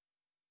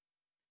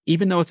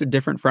 Even though it's a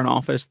different front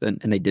office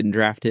and they didn't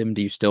draft him,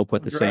 do you still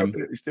put the same?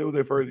 He's still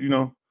there first,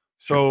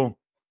 So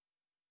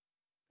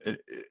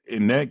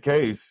in that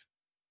case,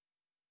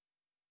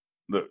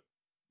 look,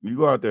 you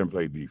go out there and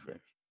play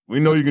defense. We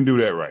know you can do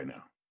that right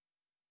now.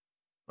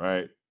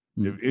 Right?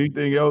 If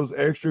anything else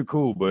extra,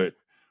 cool, but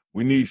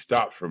we need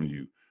stops from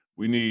you.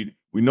 We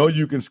know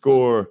you can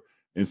score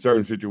in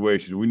certain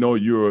situations. We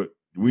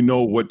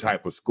know what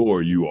type of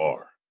scorer you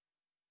are.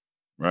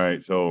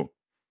 Right? So,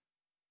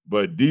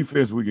 but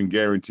defense we can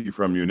guarantee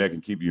from you, and that can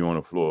keep you on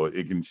the floor.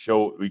 It can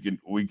show we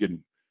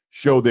can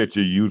show that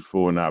you're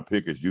useful and our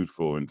pick is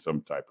useful in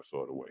some type of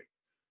sort of way,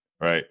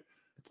 right?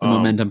 It's the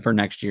momentum for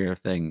next year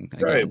thing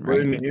again, right?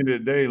 But in the end of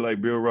the day,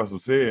 like Bill Russell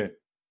said, at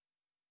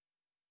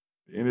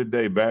the end of the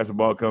day,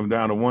 basketball comes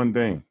down to one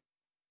thing: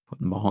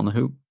 putting the ball in the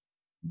hoop,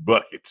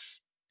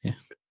 buckets. Yeah,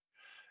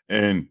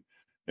 and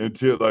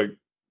until like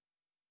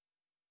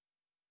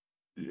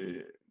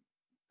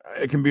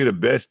it can be the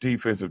best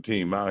defensive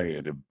team out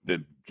here.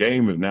 The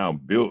game is now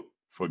built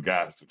for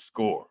guys to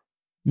score.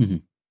 Mm-hmm.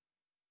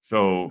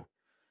 So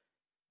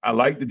I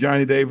like the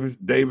Johnny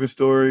Davis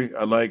story.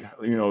 I like,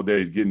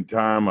 they're getting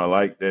time. I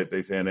like that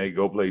they saying, hey,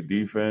 go play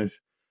defense.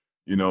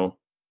 Man,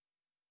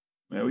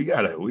 we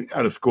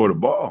gotta score the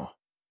ball.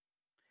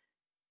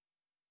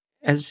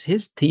 As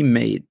his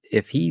teammate,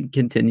 if he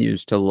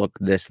continues to look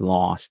this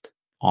lost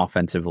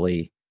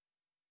offensively,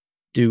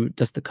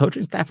 does the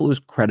coaching staff lose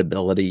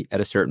credibility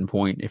at a certain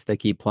point if they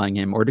keep playing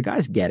him, or do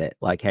guys get it?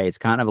 Like, hey, it's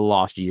kind of a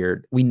lost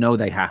year. We know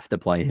they have to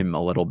play him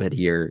a little bit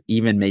here,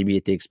 even maybe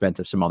at the expense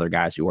of some other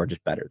guys who are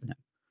just better than him.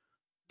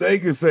 They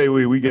can say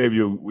we gave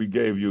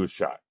you a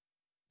shot.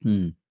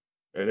 And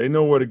they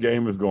know where the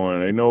game is going.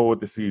 They know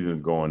what the season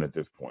is going at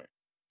this point.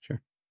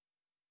 Sure.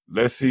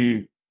 Let's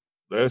see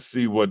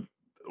what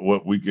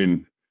we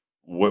can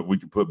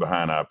put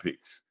behind our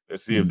picks.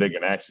 Let's see if they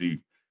can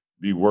actually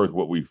be worth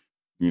what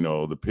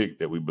the pick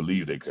that we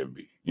believe they could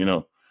be,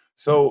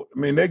 So, I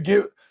mean,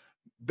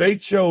 they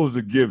chose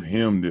to give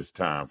him this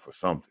time for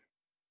something.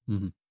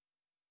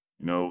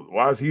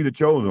 Why is he the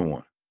chosen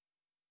one?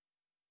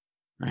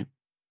 Right.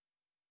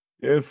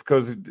 It's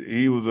because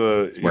he was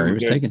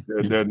taken.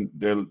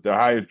 The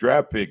highest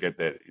draft pick at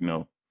that,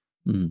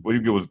 What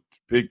he was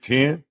pick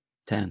 10?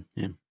 10,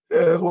 yeah.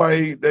 Yeah, that's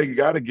why they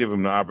got to give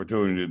him the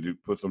opportunity to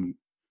put some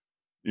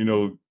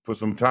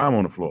time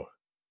on the floor.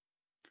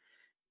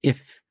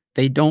 If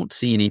they don't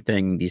see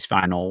anything these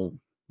final,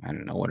 I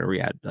don't know, what are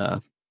we at,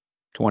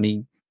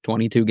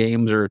 22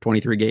 games or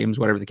 23 games,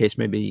 whatever the case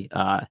may be,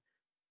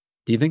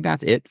 do you think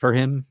that's it for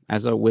him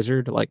as a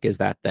Wizard? Like, is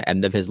that the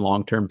end of his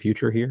long-term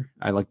future here?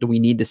 Do we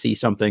need to see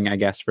something, I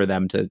guess, for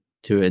them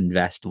to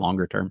invest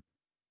longer term?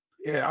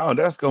 Yeah,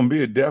 that's going to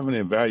be a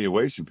definite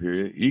evaluation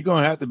period. He's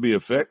going to have to be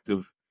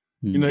effective.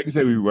 They can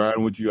say we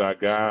riding with you, our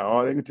guy.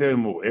 Or they can tell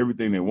him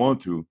everything they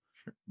want to,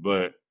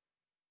 but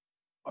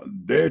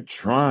they're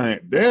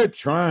trying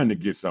to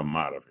get something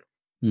out of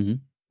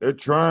him. They're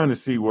trying to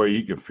see where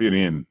he can fit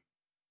in,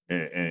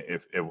 and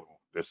if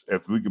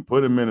we can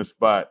put him in a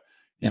spot,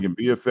 he can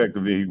be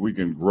effective. We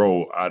can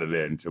grow out of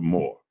that into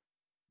more,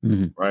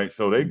 right?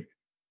 So they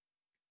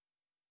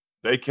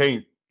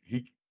can't.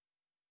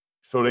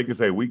 So they can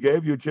say we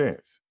gave you a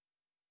chance.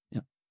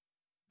 Yep.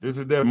 This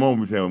is that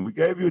moment saying we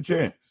gave you a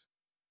chance.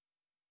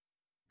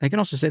 They can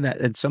also say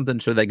that it's something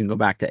so they can go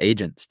back to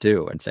agents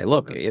too and say,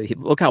 look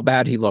how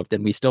bad he looked,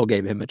 and we still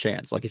gave him a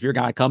chance. Like, if your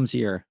guy comes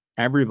here,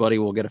 everybody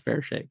will get a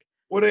fair shake.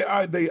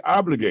 Well, they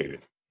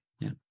obligated.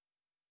 Yeah.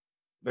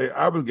 They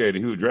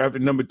obligated. He was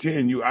drafted number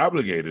 10. You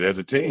obligated as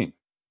a team.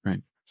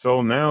 Right.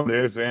 So now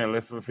they're saying,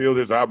 let's fulfill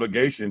this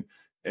obligation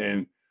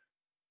and,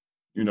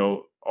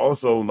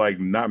 also like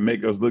not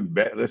make us look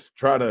bad. Let's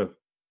try to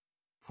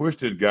push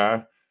this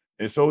guy.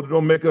 And so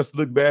don't make us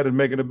look bad at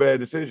making a bad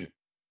decision.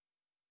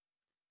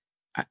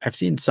 I've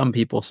seen some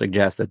people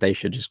suggest that they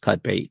should just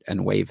cut bait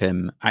and waive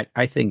him.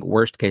 I think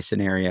worst case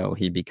scenario,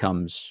 he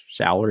becomes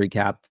salary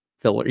cap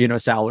filler,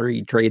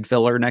 salary trade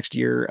filler next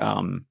year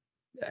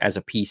as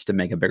a piece to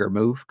make a bigger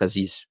move, because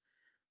he's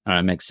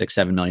makes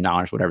 $6-7 million,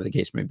 whatever the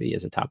case may be,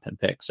 as a top 10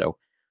 pick. So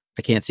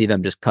I can't see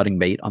them just cutting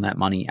bait on that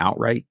money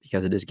outright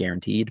because it is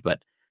guaranteed,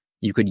 but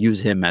you could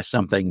use him as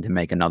something to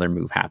make another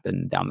move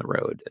happen down the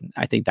road. And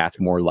I think that's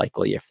more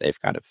likely if they've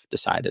kind of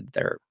decided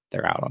they're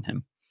out on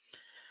him.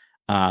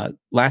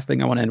 Last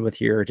thing I want to end with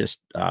here, just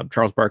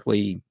Charles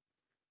Barkley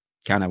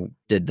kind of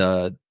did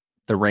the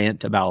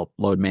rant about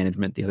load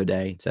management the other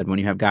day. Said when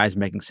you have guys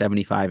making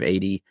 75,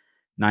 80,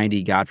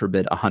 90, God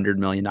forbid, $100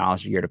 million a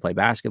year to play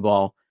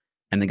basketball,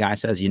 and the guy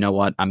says, you know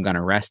what, I'm going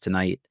to rest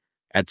tonight.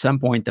 At some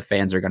point, the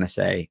fans are going to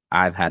say,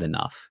 I've had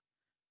enough.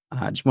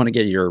 I just want to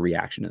get your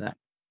reaction to that.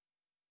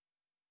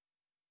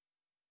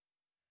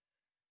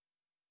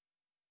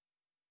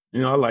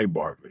 I like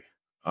Barkley.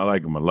 I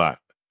like him a lot.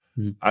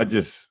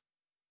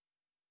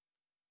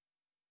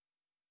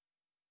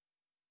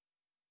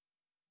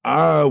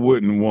 I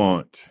wouldn't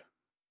want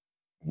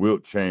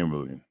Wilt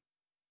Chamberlain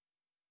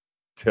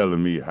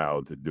telling me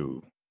how to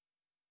do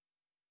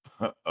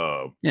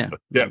a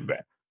step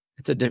back.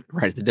 It's a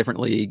different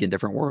league, a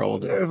different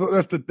world.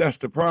 That's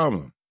the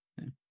problem.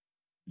 Yeah.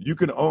 You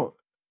can own.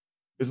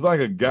 It's like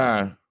a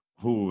guy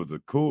who was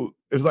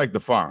it's like the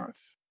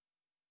Fonz.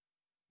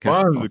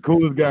 Fonz is the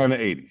coolest guy in the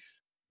 80s.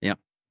 Yeah.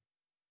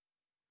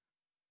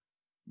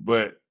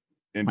 But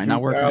in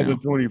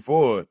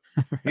 2024,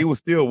 he would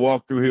still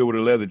walk through here with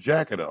a leather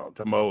jacket on,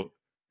 talking about,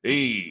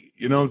 hey,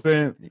 you know what I'm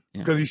saying?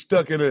 Because he's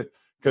stuck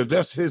because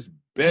that's his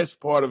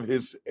best part of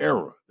his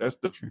era. That's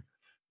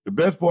the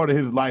best part of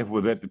his life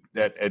was at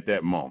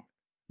that moment.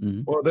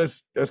 Well,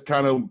 that's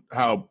kind of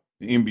how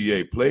the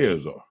NBA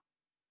players are.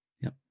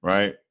 Yep.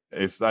 Right?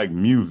 It's like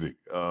music.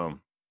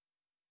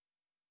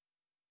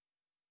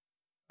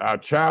 our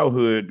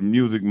childhood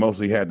music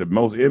mostly had the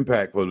most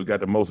impact because we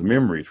got the most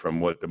memories from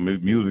what the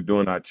music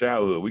during our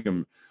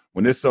childhood.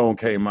 When this song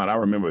came out, I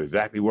remember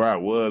exactly where I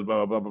was,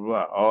 blah, blah, blah,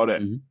 blah, all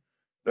that. Mm-hmm.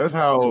 That's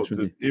how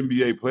the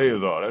NBA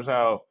players are. That's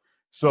how,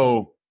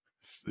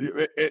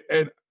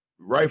 and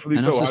rightfully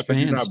and so, us as how could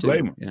you fans not too.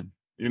 blame them? Yeah.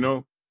 You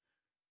know?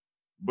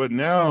 But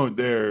now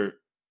they're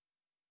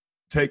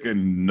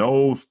taking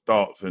those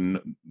thoughts and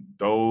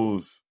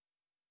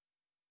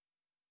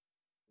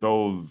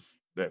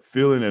that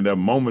feeling and that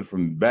moment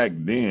from back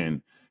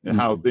then and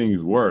how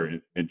things were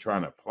and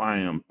trying to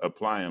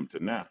apply them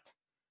to now.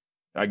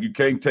 Like you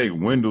can't take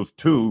Windows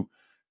 2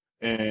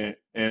 and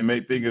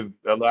make think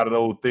a lot of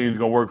those things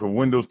gonna work for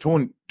Windows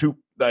 22,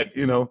 like,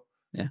 you know.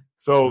 Yeah.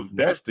 So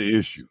that's the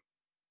issue.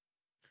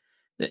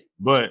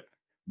 But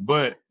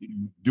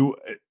do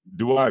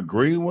I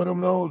agree with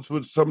them though,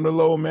 with some of the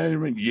lower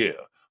management? Yeah.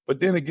 But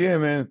then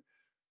again, man,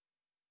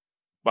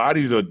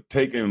 bodies are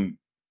taking,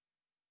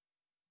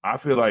 I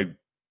feel like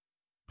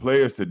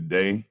players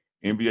today,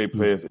 NBA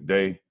players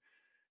today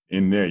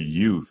in their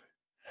youth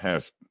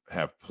have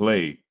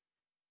played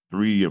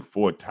 3 or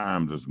 4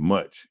 times as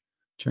much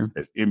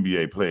as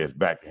NBA players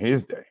back in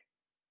his day.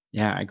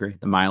 Yeah, I agree.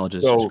 The mileage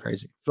is just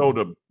crazy. So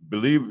the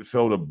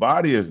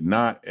body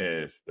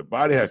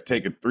has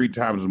taken 3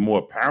 times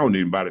more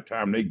pounding by the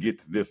time they get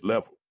to this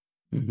level.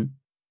 Mm-hmm.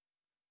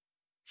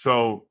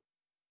 So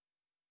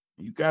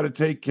you got to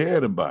take care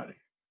of the body.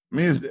 I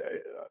mean,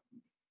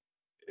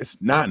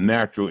 it's not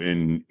natural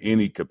in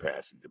any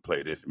capacity to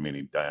play this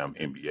many damn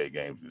NBA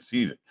games in the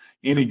season.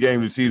 Any game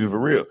in the season for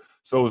real.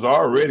 So it's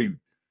already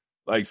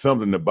like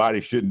something the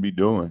body shouldn't be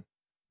doing.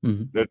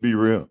 Mm-hmm. Let's be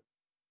real.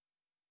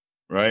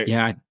 Right?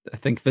 Yeah, I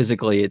think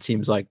physically it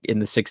seems like in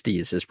the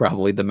 60s is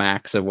probably the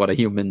max of what a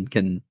human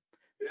can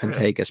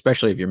take,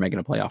 especially if you're making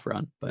a playoff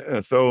run. But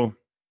yeah, so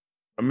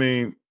I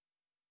mean,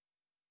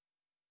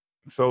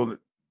 so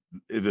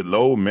is it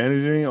low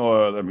managing,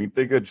 or I mean,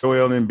 think of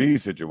Joel Embiid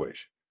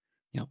situation.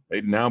 Yep.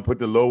 They now put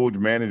the load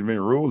management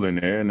rule in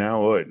there.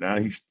 Now what? Now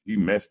he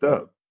messed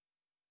up.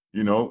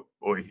 You know,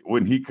 or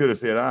when he could have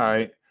said, "All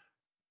right,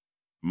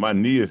 my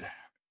knee is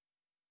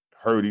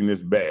hurting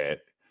this bad,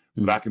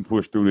 but I can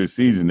push through this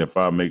season if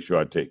I make sure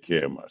I take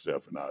care of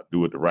myself and I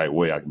do it the right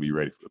way. I can be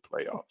ready for the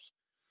playoffs."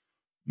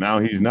 Now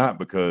he's not,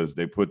 because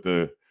they put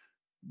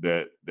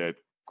that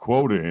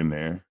quota in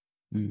there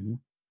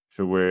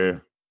to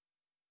where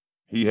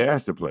he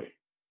has to play.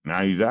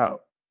 Now he's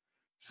out.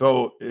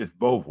 So it's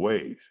both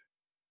ways.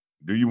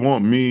 Do you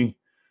want me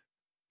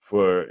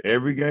for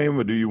every game,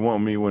 or do you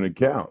want me when it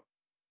counts?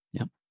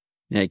 Yep.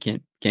 Yeah, you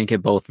can't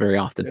get both very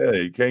often. Yeah,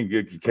 you can't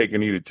get your cake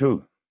and eat it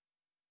too.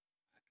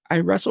 I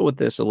wrestle with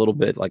this a little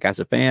bit. Like, as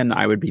a fan,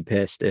 I would be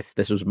pissed if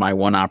this was my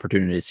one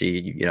opportunity to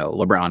see,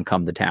 LeBron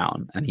come to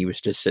town and he was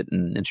just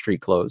sitting in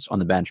street clothes on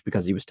the bench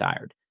because he was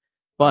tired.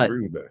 But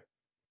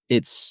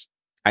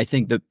I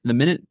think the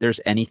minute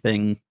there's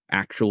anything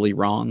actually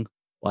wrong,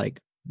 like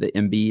the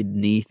Embiid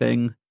knee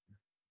thing,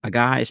 a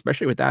guy,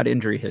 especially with that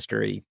injury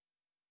history,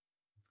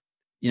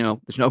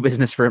 there's no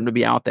business for him to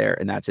be out there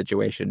in that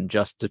situation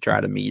just to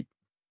try to meet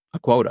a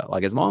quota.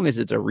 Like, as long as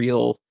it's a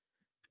real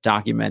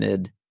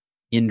documented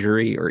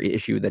injury or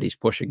issue that he's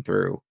pushing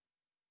through,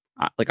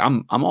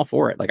 I'm all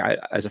for it. Like,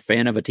 as a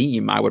fan of a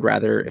team, I would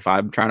rather, if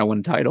I'm trying to win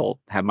a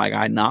title, have my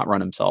guy not run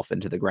himself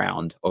into the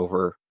ground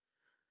over,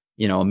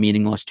 a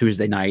meaningless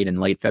Tuesday night in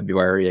late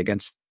February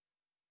against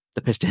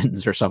the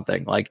Pistons or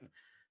something. Like,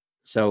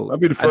 so I'd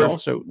be the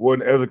first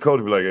one as a coach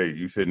to be like, "Hey,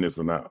 you sitting this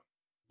one out."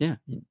 Yeah,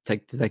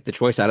 take the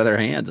choice out of their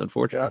hands.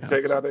 Unfortunately, yeah,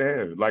 take it out of their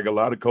hands, like a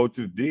lot of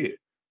coaches did.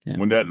 Yeah.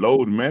 When that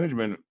load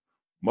management,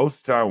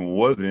 most of the time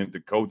wasn't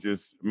the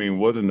coaches. I mean,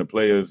 wasn't the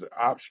players'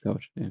 option.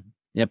 Coach,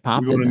 yeah,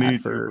 Pop did that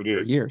for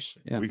years.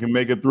 Yeah, we can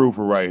make it through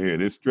for right here.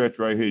 This stretch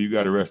right here, you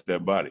got to rest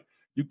that body.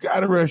 You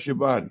got to rest your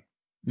body.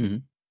 Mm-hmm.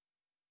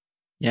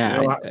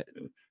 Yeah,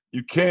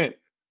 you can't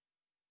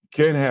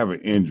have an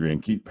injury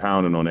and keep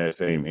pounding on that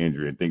same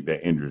injury and think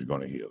that injury is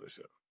going to heal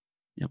itself.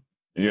 Yep.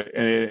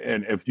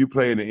 And if you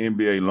play in the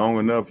NBA long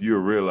enough,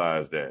 you'll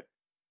realize that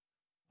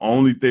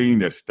only thing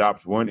that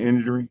stops one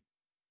injury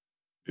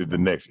is the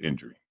next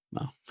injury.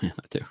 Oh, yeah,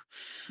 that too.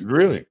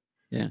 Really?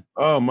 Yeah.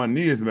 Oh, my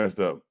knee is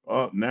messed up.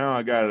 Oh, now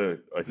I got a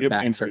hip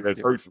injury that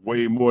hurts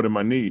way more than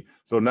my knee.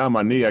 So now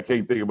my knee, I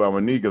can't think about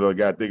my knee because I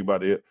got to think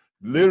about the hip.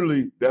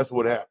 Literally, that's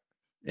what happened.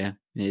 Yeah.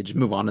 You just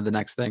move on to the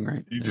next thing,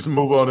 right? You just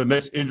move on to the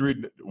next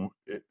injury.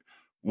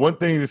 One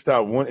thing to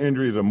stop one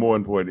injury is a more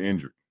important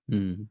injury.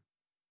 Mm-hmm.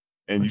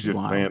 And you just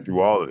plan through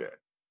all of that.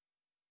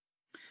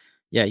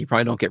 Yeah, you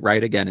probably don't get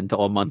right again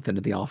until a month into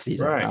the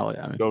offseason. Right.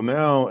 Probably. So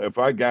now if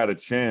I got a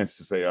chance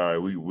to say, all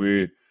right,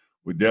 we're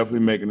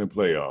definitely making the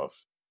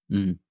playoffs.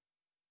 Mm-hmm.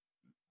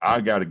 I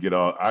got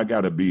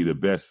to be the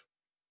best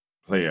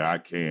player I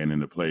can in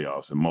the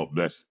playoffs, and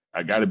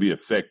I got to be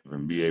effective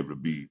and be able to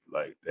be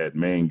like that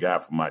main guy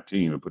for my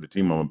team and put the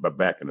team on my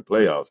back in the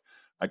playoffs.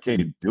 I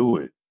can't do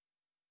it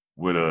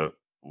with a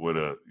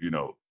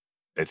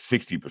at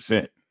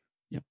 60%.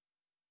 Yep.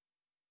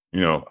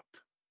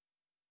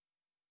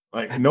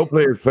 Like no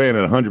player's playing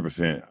at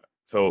 100%.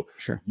 So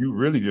Sure. you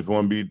really just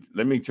want to be,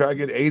 let me try to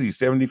get 80,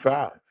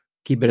 75.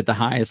 Keep it at the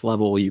highest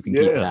level you can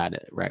keep it Yeah. at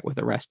it, right? With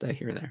a rest day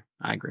here or there.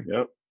 I agree.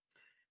 Yep.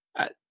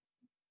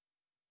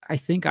 I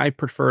think I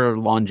prefer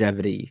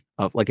longevity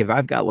of, like, if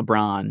I've got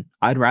LeBron,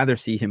 I'd rather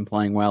see him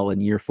playing well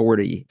in year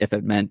 40 if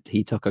it meant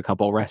he took a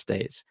couple rest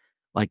days.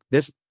 Like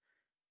this,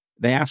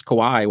 they asked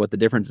Kawhi what the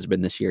difference has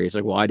been this year. He's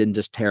like, well, I didn't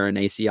just tear an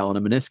ACL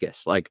and a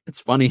meniscus. Like, it's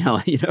funny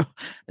how,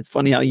 it's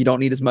funny how you don't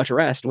need as much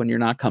rest when you're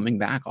not coming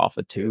back off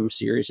of 2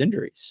 serious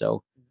injuries.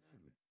 So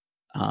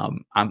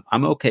I'm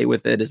okay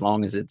with it as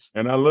long as it's.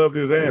 And I loved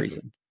his answer.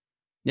 Reason.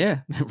 Yeah,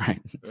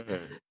 right.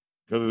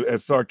 Because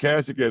as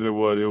sarcastic as it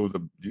was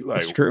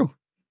like, it's true.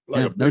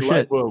 Like yeah, a big no light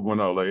shit. bulb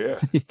went off. Like,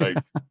 yeah, like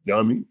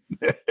dummy.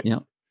 Yeah.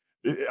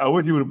 I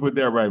wish you would have put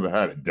that right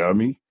behind it,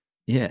 dummy.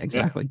 Yeah,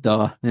 exactly.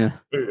 Duh. Yeah.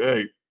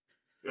 Hey,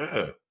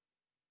 yeah.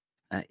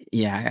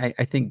 Yeah,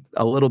 I think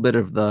a little bit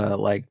of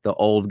the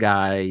old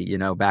guy,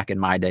 back in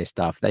my day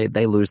stuff.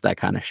 They lose that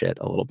kind of shit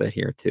a little bit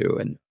here too,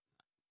 and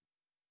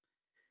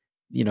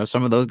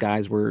some of those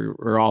guys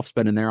were off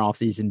spending their off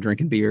season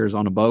drinking beers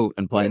on a boat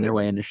and playing their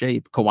way into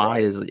shape.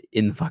 Kawhi is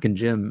in the fucking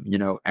gym,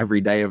 every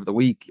day of the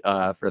week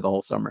for the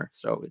whole summer.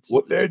 So it's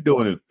what they're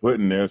doing is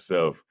putting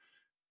themselves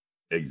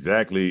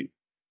exactly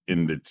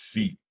in the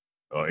seat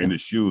or in the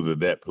shoes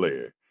of that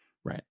player,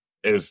 right,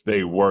 as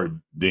they were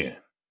then,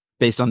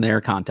 based on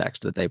their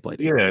context that they played.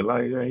 Yeah,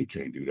 you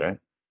can't do that.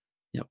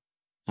 Yep,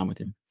 I'm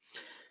with you.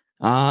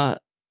 All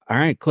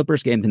right,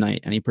 Clippers game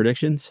tonight. Any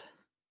predictions?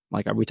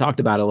 Like, we talked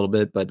about it a little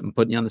bit, but I'm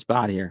putting you on the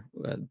spot here.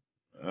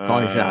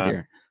 Call your shot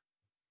here.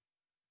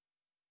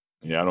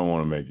 Yeah, I don't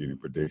want to make any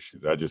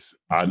predictions.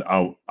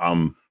 I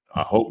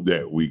hope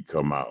that we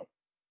come out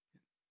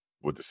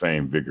with the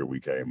same vigor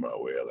we came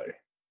out with LA.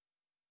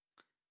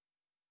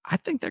 I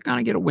think they're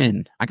gonna get a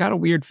win. I got a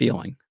weird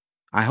feeling.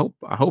 I hope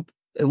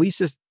at least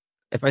just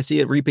if I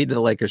see a repeat of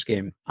the Lakers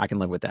game, I can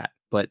live with that.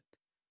 But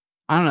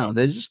I don't know.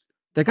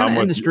 They're gonna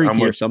end the streak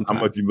here sometime.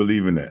 How much you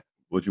believe in that?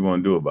 What you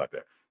want to do about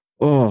that?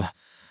 Oh.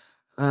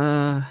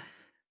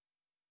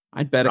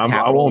 I'd bet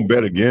I won't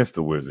bet against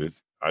the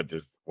Wizards. I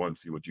just want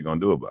to see what you're gonna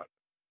do about it.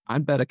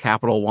 I'd bet a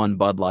Capital One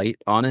Bud Light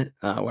on it,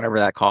 whatever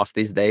that costs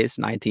these days,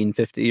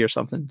 $19.50 or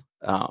something.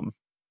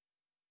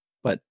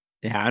 But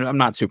yeah, I'm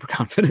not super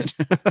confident.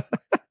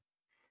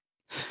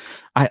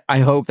 I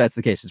hope that's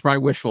the case. It's probably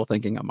wishful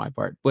thinking on my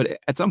part, but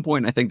at some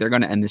point, I think they're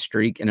going to end the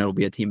streak, and it'll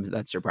be a team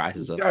that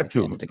surprises us. Got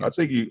to.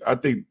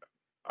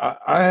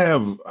 I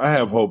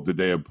have hope that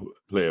they'll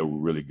play a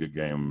really good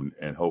game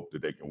and hope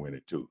that they can win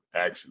it too.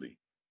 Actually,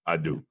 I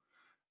do.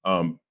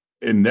 And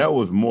that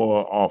was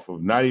more off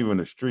of not even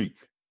a streak.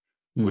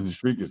 But the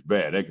streak is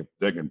bad.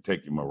 They can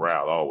take your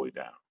morale all the way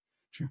down.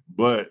 Sure.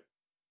 But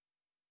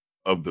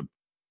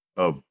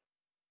of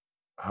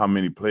how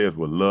many players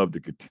would love to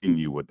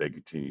continue what they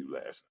continued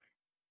last night.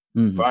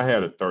 If I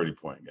had a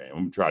 30-point game, I'm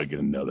gonna try to get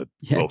another.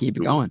 Yeah, keep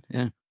it going.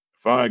 Yeah.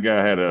 If I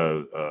had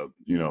a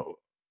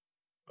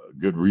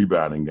good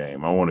rebounding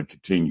game, I want to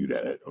continue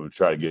that. I'm gonna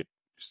try to get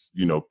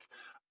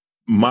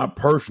my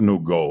personal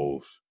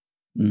goals,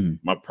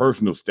 my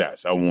personal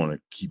stats. I want to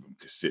keep them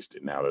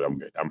consistent now that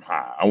I'm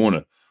high.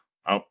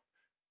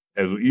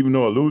 Even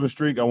though a losing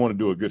streak, I want to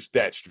do a good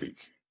stat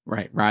streak.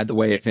 Right, ride the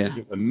wave. Yeah,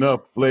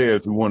 enough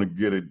players who want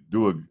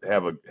to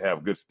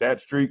have good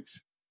stat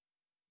streaks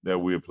that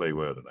we'll play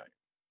well tonight.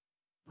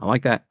 I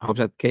like that. I hope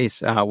that's the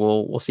case.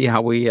 We'll see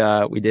how we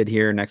did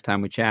here next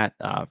time we chat.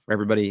 For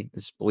everybody,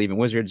 this is Believe in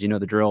Wizards. You know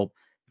the drill.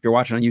 If you're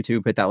watching on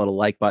YouTube, hit that little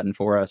like button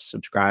for us.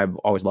 Subscribe.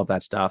 Always love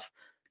that stuff.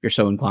 If you're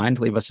so inclined,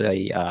 leave us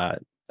a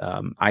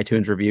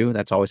iTunes review.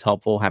 That's always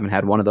helpful. Haven't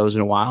had one of those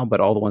in a while, but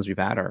all the ones we've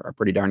had are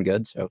pretty darn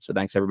good. So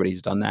thanks to everybody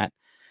who's done that.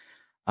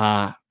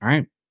 All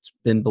right. It's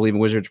been Believe in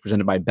Wizards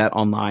presented by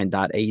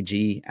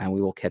betonline.ag, and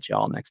we will catch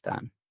y'all next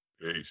time.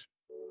 Peace.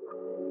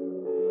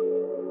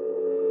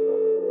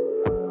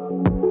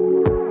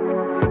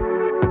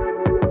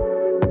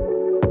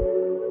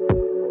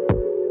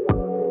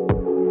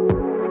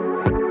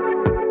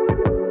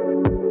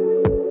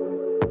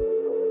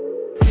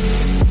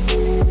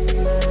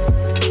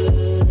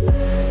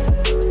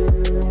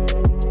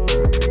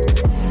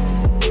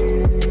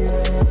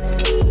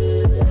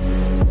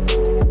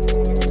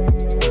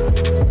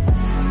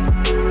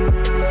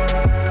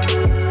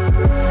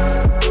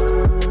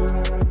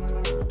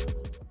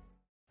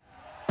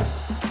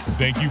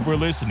 Thank you for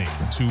listening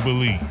to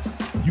Believe.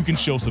 You can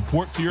show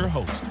support to your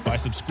host by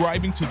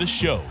subscribing to the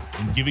show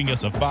and giving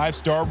us a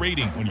 5-star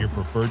rating on your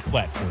preferred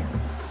platform.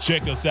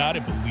 Check us out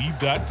at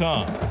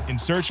Believe.com and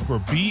search for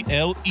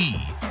BLEAV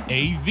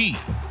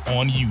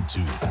on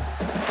YouTube.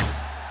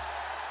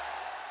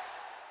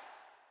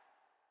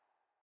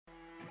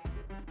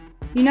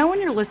 You know when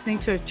you're listening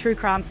to a true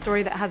crime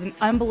story that has an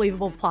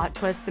unbelievable plot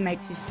twist that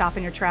makes you stop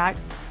in your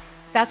tracks?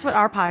 That's what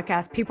our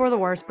podcast, People Are the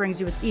Worst,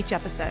 brings you with each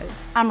episode.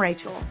 I'm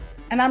Rachel.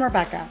 And I'm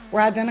Rebecca. We're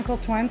identical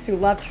twins who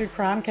love true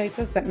crime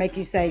cases that make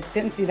you say,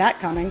 didn't see that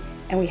coming,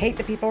 and we hate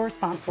the people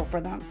responsible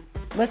for them.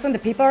 Listen to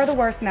People Are the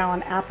Worst now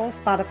on Apple,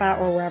 Spotify,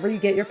 or wherever you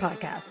get your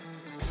podcasts.